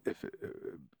it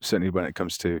certainly when it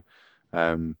comes to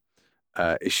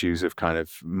issues of kind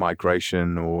of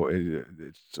migration or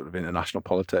sort of international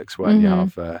politics, when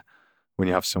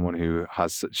you have someone who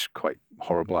has such quite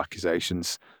horrible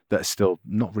accusations that have still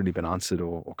not really been answered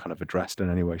or kind of addressed in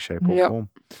any way, shape, or form.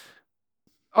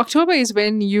 October is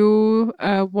when you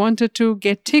wanted to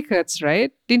get tickets,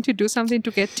 right? Didn't you do something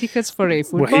to get tickets for a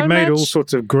football match? Well, he made all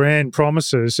sorts of grand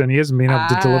promises and he hasn't been able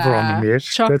to deliver on them yet.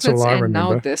 That's all I remember.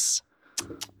 Now this.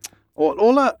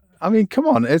 I mean, come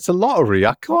on, it's a lottery.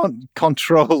 I can't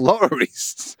control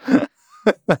lotteries.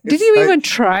 Did you even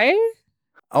try?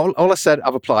 All I said,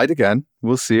 I've applied again.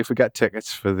 We'll see if we get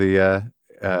tickets for the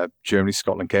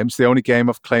Germany-Scotland game. It's the only game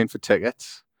I've claimed for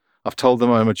tickets. I've told them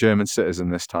I'm a German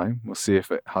citizen this time. We'll see if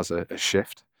it has a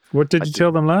shift. What did you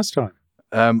tell them last time?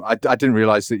 I didn't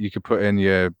realize that you could put in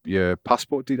your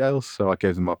passport details, so I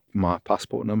gave them my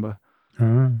passport number.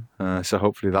 So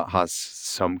hopefully that has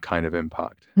some kind of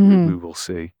impact. We will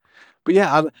see. But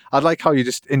yeah, I like how you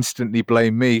just instantly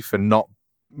blame me for not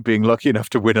being lucky enough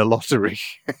to win a lottery.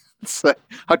 So,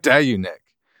 how dare you, Nick?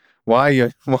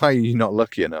 Why are you not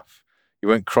lucky enough? You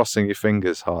weren't crossing your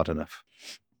fingers hard enough.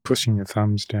 Pushing your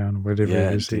thumbs down, whatever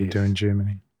it is that you do in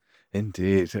Germany.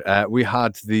 Indeed. We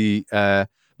had the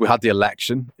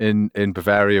election in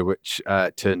Bavaria, which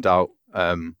turned out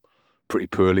pretty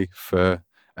poorly for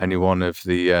anyone of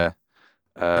the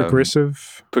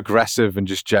progressive and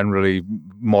just generally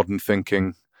modern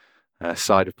thinking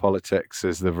side of politics,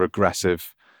 as the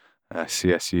regressive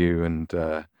CSU and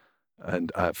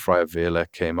Freie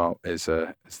Wähler came out as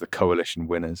the coalition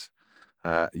winners.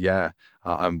 I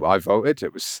voted.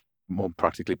 It was more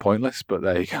practically pointless, but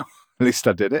there you go. At least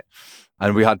I did it.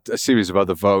 And we had a series of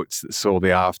other votes that saw the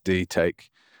AfD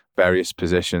take various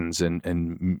positions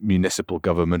in municipal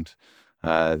government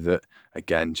that,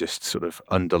 again, just sort of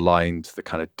underlined the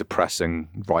kind of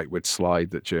depressing rightward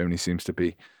slide that Germany seems to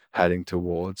be heading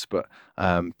towards. But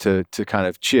to kind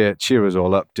of cheer us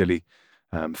all up, Dilly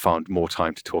found more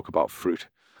time to talk about fruit.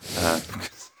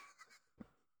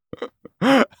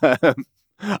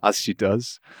 As she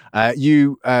does.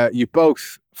 You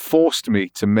both forced me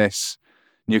to miss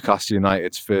Newcastle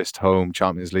United's first home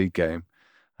Champions League game.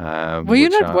 Were you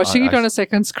not watching it on a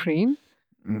second screen?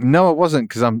 No, I wasn't,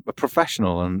 because I'm a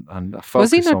professional and I focus on what I'm doing.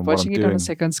 Was he not watching it on a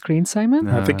second screen, Simon?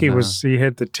 No, I think he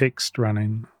had the text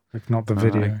running, if not the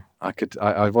video.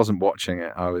 I wasn't watching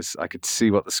it. I could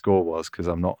see what the score was because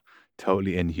I'm not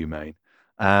totally inhumane.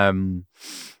 And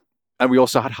we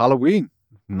also had Halloween.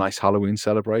 Nice Halloween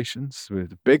celebrations.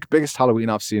 The biggest Halloween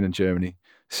I've seen in Germany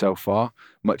so far,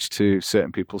 much to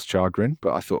certain people's chagrin,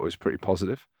 but I thought it was pretty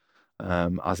positive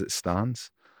as it stands.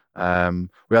 We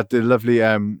had the lovely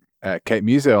Kate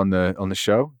Muse on the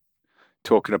show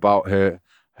talking about her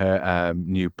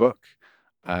new book,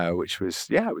 which was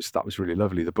that was really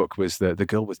lovely. The book was the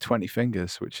Girl with 20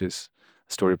 Fingers, which is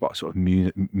a story about sort of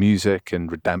music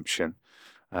and redemption.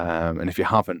 And if you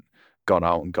haven't gone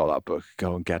out and got that book,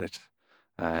 go and get it.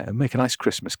 And make a nice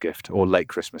Christmas gift, or late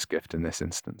Christmas gift in this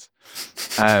instance,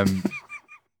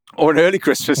 or an early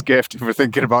Christmas gift if we're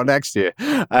thinking about next year.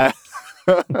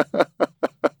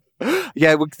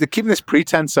 Yeah, keeping this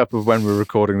pretense up of when we're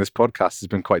recording this podcast has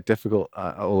been quite difficult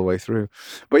all the way through.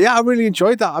 But yeah, I really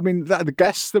enjoyed that. I mean, the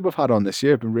guests that we've had on this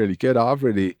year have been really good. I've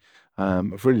really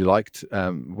I've really liked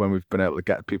when we've been able to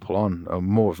get people on.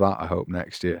 More of that, I hope,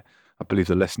 next year. I believe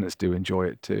the listeners do enjoy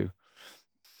it too.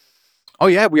 Oh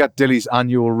yeah, we had Dilly's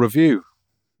annual review,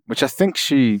 which I think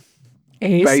she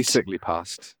Aced. basically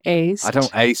passed. Aced. I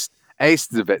don't aced.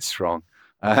 Aced is a bit strong.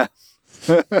 It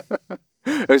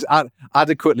was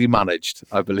adequately managed,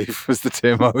 I believe, was the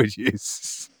term I would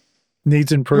use.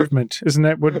 Needs improvement, isn't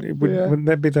that? Wouldn't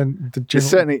that be the There's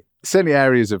general? certainly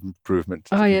areas of improvement.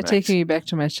 to Oh, be you're made. taking me back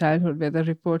to my childhood where the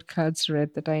report cards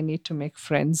read that I need to make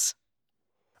friends.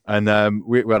 And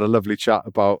we had a lovely chat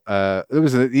about. There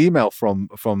was an email from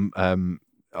one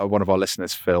of our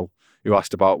listeners, Phil, who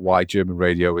asked about why German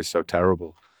radio is so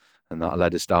terrible, and that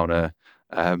led us down a.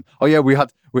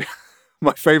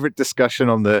 My favorite discussion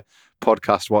on the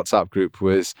podcast WhatsApp group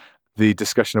was the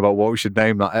discussion about what we should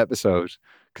name that episode,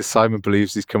 because Simon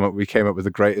believes we came up with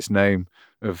the greatest name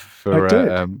for. I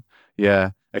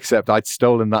did. Except I'd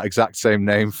stolen that exact same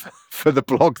name for the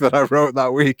blog that I wrote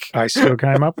that week. I still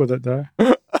came up with it though.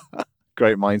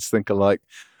 Great minds think alike.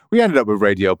 We ended up with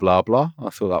Radio Blah Blah. I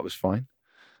thought that was fine.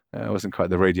 It wasn't quite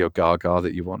the Radio Gaga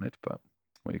that you wanted, but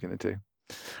what are you going to do?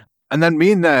 And then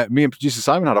me and producer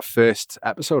Simon had our first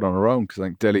episode on our own because I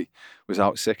think Dilly was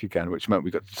out sick again, which meant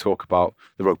we got to talk about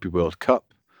the Rugby World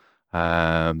Cup,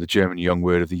 the German Young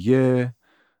Word of the Year.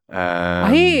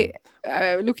 Looking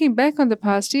back on the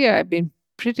past year, I've been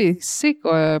pretty sick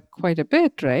quite a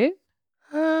bit, right?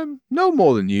 No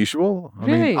more than usual. I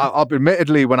Really? mean,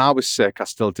 admittedly, when I was sick, I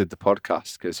still did the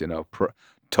podcast because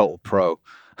total pro.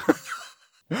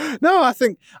 No, I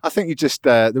think you just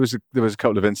there was a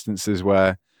couple of instances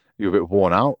where you were a bit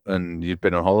worn out and you'd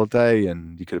been on holiday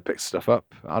and you could have picked stuff up.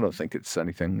 I don't think it's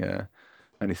anything to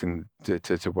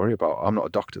worry about. I'm not a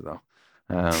doctor though.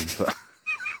 But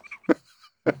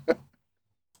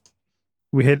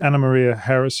We had Anna Maria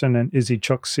Harrison and Izzy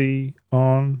Choksi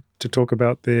on to talk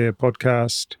about their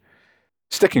podcast,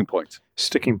 Sticking Point.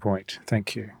 Sticking Point.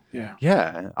 Thank you. Yeah.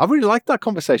 Yeah, I really liked that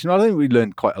conversation. I think we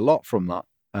learned quite a lot from that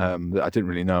I didn't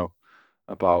really know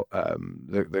about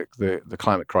the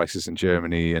climate crisis in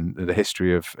Germany and the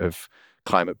history of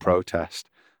climate protest.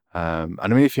 And I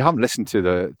mean, if you haven't listened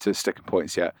to Sticking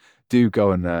Points yet, do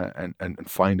go and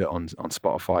find it on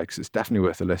Spotify because it's definitely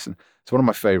worth a listen. It's one of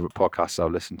my favorite podcasts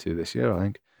I've listened to this year, I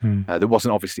think. There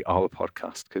wasn't obviously our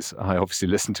podcast because I obviously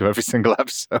listened to every single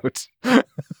episode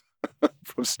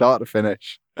from start to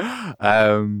finish.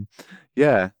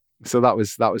 Yeah, so that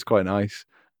was quite nice.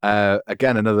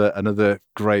 Again, another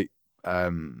great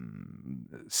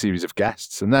series of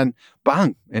guests, and then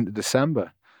bang into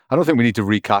December. I don't think we need to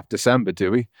recap December,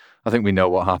 do we? I think we know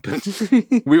what happened.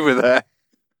 We were there.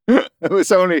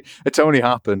 It's only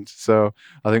happened, so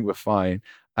I think we're fine.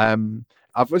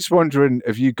 I was wondering,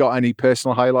 have you got any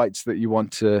personal highlights that you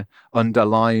want to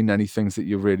underline? Any things that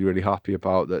you're really, really happy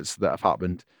about that have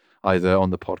happened either on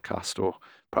the podcast or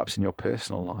perhaps in your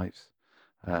personal lives?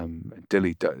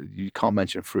 Dilly, you can't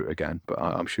mention fruit again, but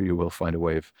I'm sure you will find a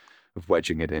way of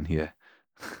wedging it in here.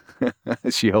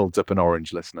 She holds up an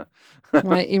orange, listener.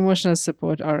 My emotional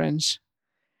support orange.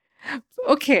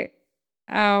 Okay.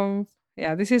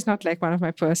 Yeah, this is not like one of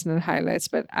my personal highlights,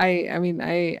 but I mean,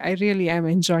 I really am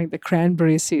enjoying the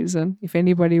cranberry season. If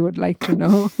anybody would like to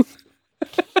know.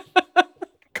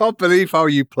 Can't believe how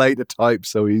you play the type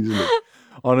so easily.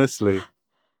 Honestly.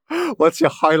 What's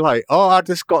your highlight? Oh, I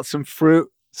just got some fruit.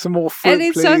 Some more fruit, And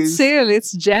it's please. on sale.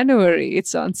 It's January.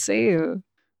 It's on sale.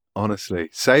 Honestly.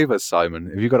 Save us, Simon.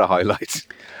 Have you got a highlight?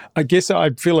 I guess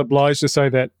I feel obliged to say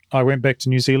that I went back to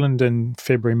New Zealand in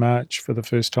February, March for the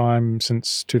first time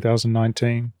since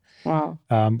 2019, Wow.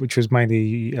 which was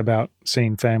mainly about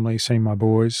seeing family, seeing my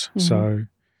boys. Mhm. So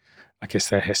I guess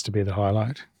that has to be the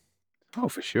highlight. Oh,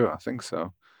 for sure. I think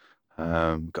so.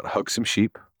 Got to hug some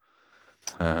sheep.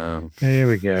 There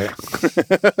we go.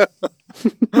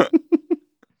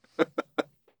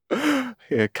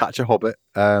 Yeah, catch a hobbit,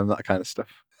 that kind of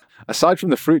stuff. Aside from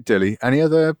the fruit, Dilly, any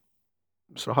other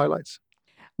sort of highlights?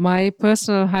 My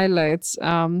personal highlights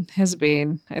has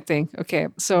been, I think, okay,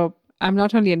 so I'm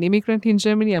not only an immigrant in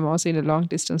Germany, I'm also in a long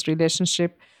distance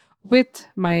relationship with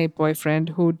my boyfriend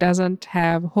who doesn't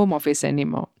have home office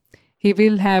anymore. He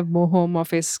will have more home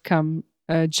office come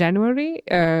January,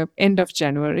 end of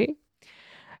January.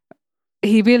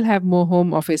 He will have more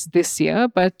home office this year,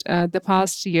 but the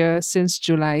past year, since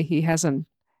July, he hasn't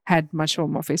had much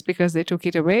home office because they took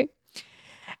it away.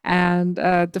 And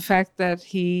the fact that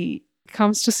he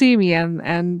comes to see me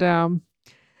and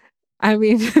I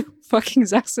mean, fucking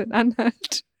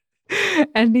Sachsen-Anhalt.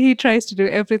 And he tries to do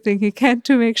everything he can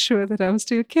to make sure that I'm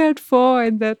still cared for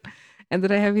and that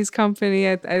I have his company.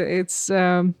 It's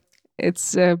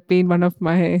been one of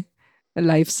my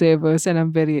lifesavers, and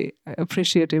I'm very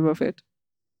appreciative of it.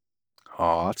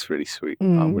 Oh, that's really sweet.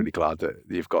 I'm really glad that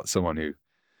you've got someone who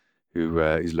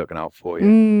is looking out for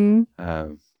you.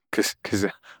 Because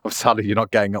I'm sadly you're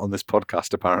not getting it on this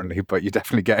podcast apparently, but you're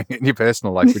definitely getting it in your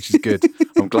personal life, which is good.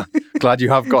 I'm glad you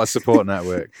have got a support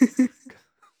network.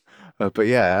 But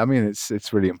yeah, I mean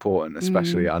it's really important,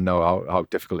 especially I know how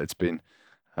difficult it's been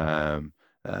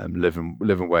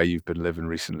living where you've been living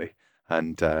recently,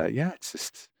 and yeah,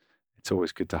 it's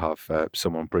always good to have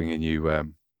someone bringing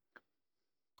you.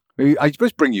 I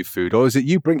suppose bring you food, or is it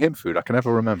you bring him food? I can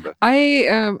never remember.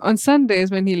 I on Sundays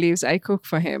when he leaves, I cook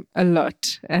for him a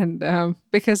lot, and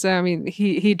because I mean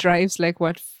he drives like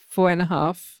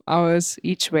 4.5 hours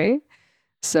each way,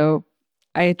 so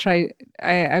I try.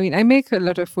 I mean I make a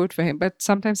lot of food for him, but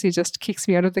sometimes he just kicks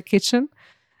me out of the kitchen,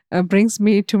 brings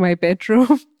me to my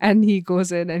bedroom, and he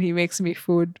goes in and he makes me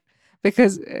food.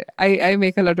 Because I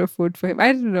make a lot of food for him.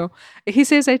 I don't know. He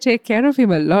says I take care of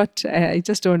him a lot. I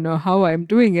just don't know how I'm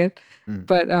doing it.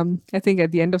 But I think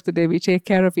at the end of the day, we take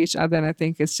care of each other. And I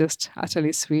think it's just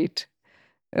utterly sweet.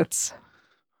 I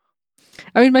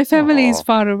mean, my family is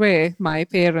far away. My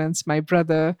parents, my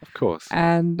brother. Of course.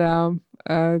 And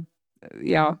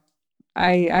yeah,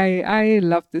 I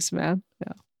love this man.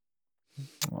 Yeah.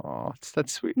 Oh,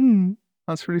 that's sweet.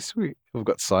 That's really sweet. We've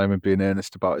got Simon being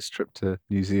earnest about his trip to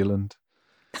New Zealand.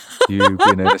 You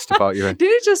being earnest about your. Did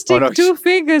he just stick 2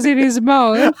 fingers in his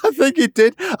mouth? I think he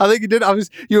did.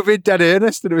 You were being dead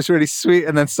earnest, and it was really sweet.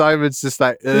 And then Simon's just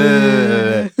like,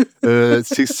 it's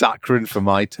too saccharine for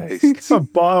my taste. It's a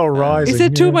bile rising. Is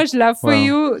it too much love for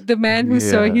you? The man who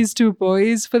saw his 2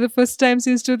 boys for the first time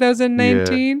since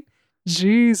 2019. Yeah.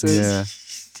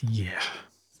 Jesus. Yeah.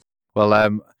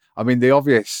 Well, I mean, the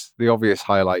obvious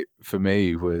highlight for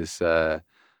me was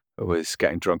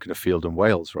getting drunk in a field in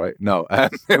Wales, right? No,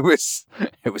 it was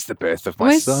the birth of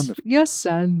my son. Your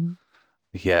son.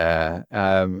 Yeah,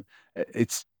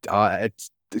 it's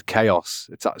chaos.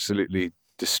 It's absolutely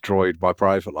destroyed my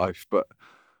private life, but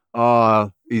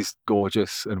he's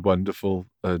gorgeous and wonderful,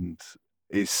 and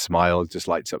his smile just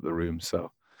lights up the room.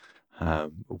 So,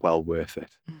 well worth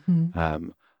it.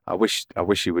 Mm-hmm. I wish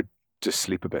he would just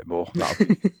sleep a bit more.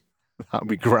 That'd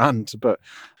be grand. But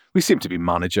we seem to be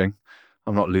managing.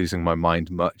 I'm not losing my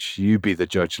mind much. You be the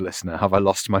judge, listener. Have I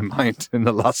lost my mind in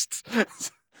the last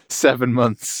 7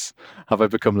 months? Have I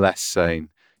become less sane?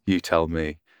 You tell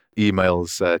me.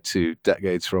 Emails to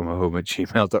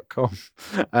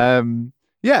decadesfromhome@gmail.com.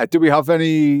 Yeah, do we have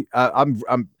any...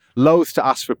 I'm loath to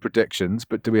ask for predictions,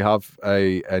 but do we have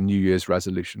a New Year's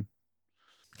resolution?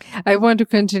 I want to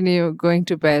continue going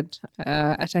to bed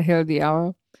at a healthy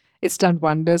hour. It's done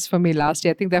wonders for me last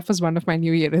year. I think that was one of my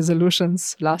New Year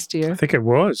resolutions last year. I think it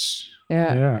was.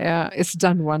 Yeah. It's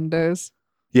done wonders.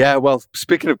 Yeah, well,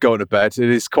 speaking of going to bed, it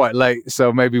is quite late,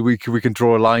 so maybe we can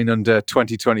draw a line under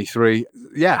 2023.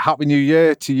 Yeah, Happy New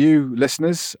Year to you,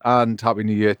 listeners, and Happy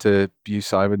New Year to you,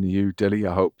 Simon, and you, Dilly.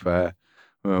 I hope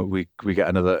we get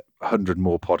another 100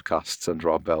 more podcasts under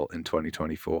our belt in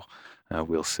 2024.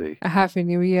 We'll see. A Happy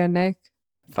New Year, Nick.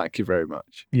 Thank you very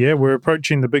much. Yeah, we're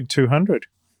approaching the big 200.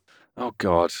 Oh,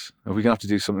 God. Are we going to have to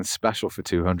do something special for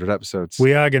 200 episodes?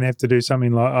 We are going to have to do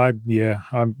something like,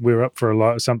 we're up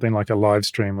for something like a live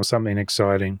stream or something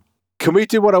exciting. Can we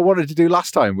do what I wanted to do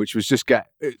last time, which was just get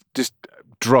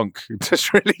drunk,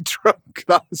 just really drunk?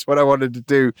 That was what I wanted to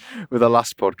do with the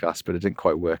last podcast, but it didn't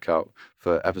quite work out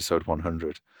for episode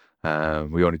 100.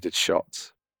 We only did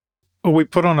shots. Or we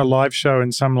put on a live show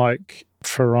in some like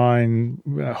Verein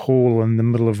hall in the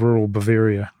middle of rural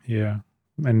Bavaria. Yeah.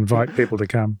 And invite people to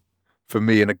come. For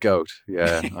me and a goat.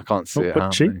 Yeah. I can't see it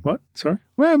happening. What? Sorry?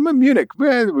 Well, Munich.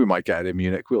 Well, we might get it in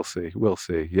Munich. We'll see.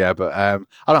 Yeah. But I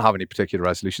don't have any particular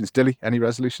resolutions. Dilly, any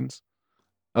resolutions?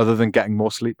 Other than getting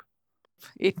more sleep?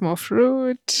 Eat more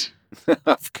fruit.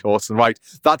 Of course. Right.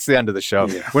 That's the end of the show.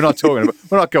 Yeah. We're not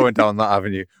going down that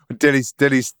avenue.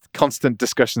 Dilly's constant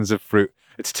discussions of fruit.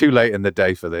 It's too late in the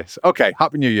day for this. Okay.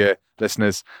 Happy New Year,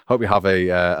 listeners. Hope you have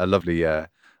a lovely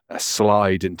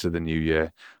slide into the new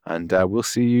year. And we'll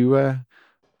see you,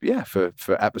 for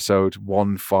episode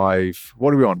 15.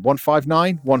 What are we on?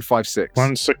 159? 156?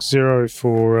 160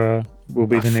 for will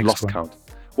be the next lost one. Count.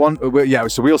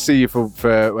 So we'll see you for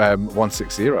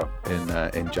 160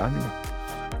 in January.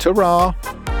 Ta-ra!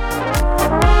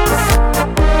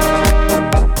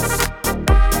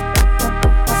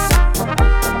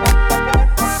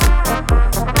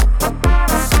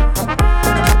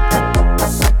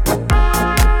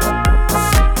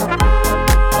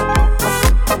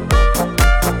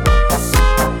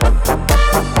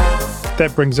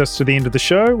 That brings us to the end of the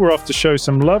show. We're off to show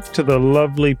some love to the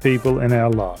lovely people in our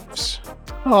lives.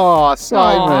 Oh,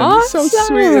 Simon. Aw, You're so sweet and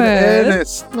Simon.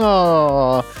 earnest.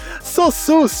 Oh, so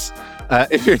sus.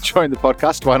 If you're enjoying the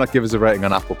podcast, why not give us a rating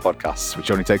on Apple Podcasts,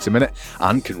 which only takes a minute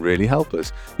and can really help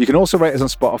us. You can also rate us on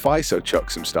Spotify, so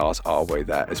chuck some stars our way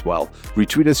there as well.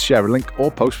 Retweet us, share a link, or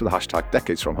post with the hashtag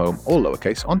 #DecadesFromHome, all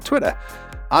lowercase, on Twitter.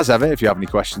 As ever, if you have any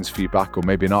questions, feedback, or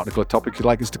maybe an article or topic you'd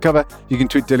like us to cover, you can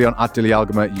tweet Dilly on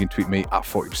 @DillyAlgama. You can tweet me at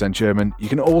 40% German. You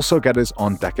can also get us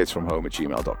on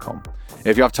decadesfromhome@gmail.com.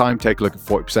 If you have time, take a look at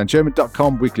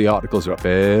 40%German.com. Weekly articles are up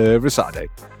every Saturday.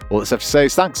 All that's left to say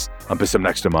is thanks, and bis zum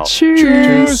nächsten Mal. Tschüss.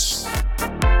 Tschüss.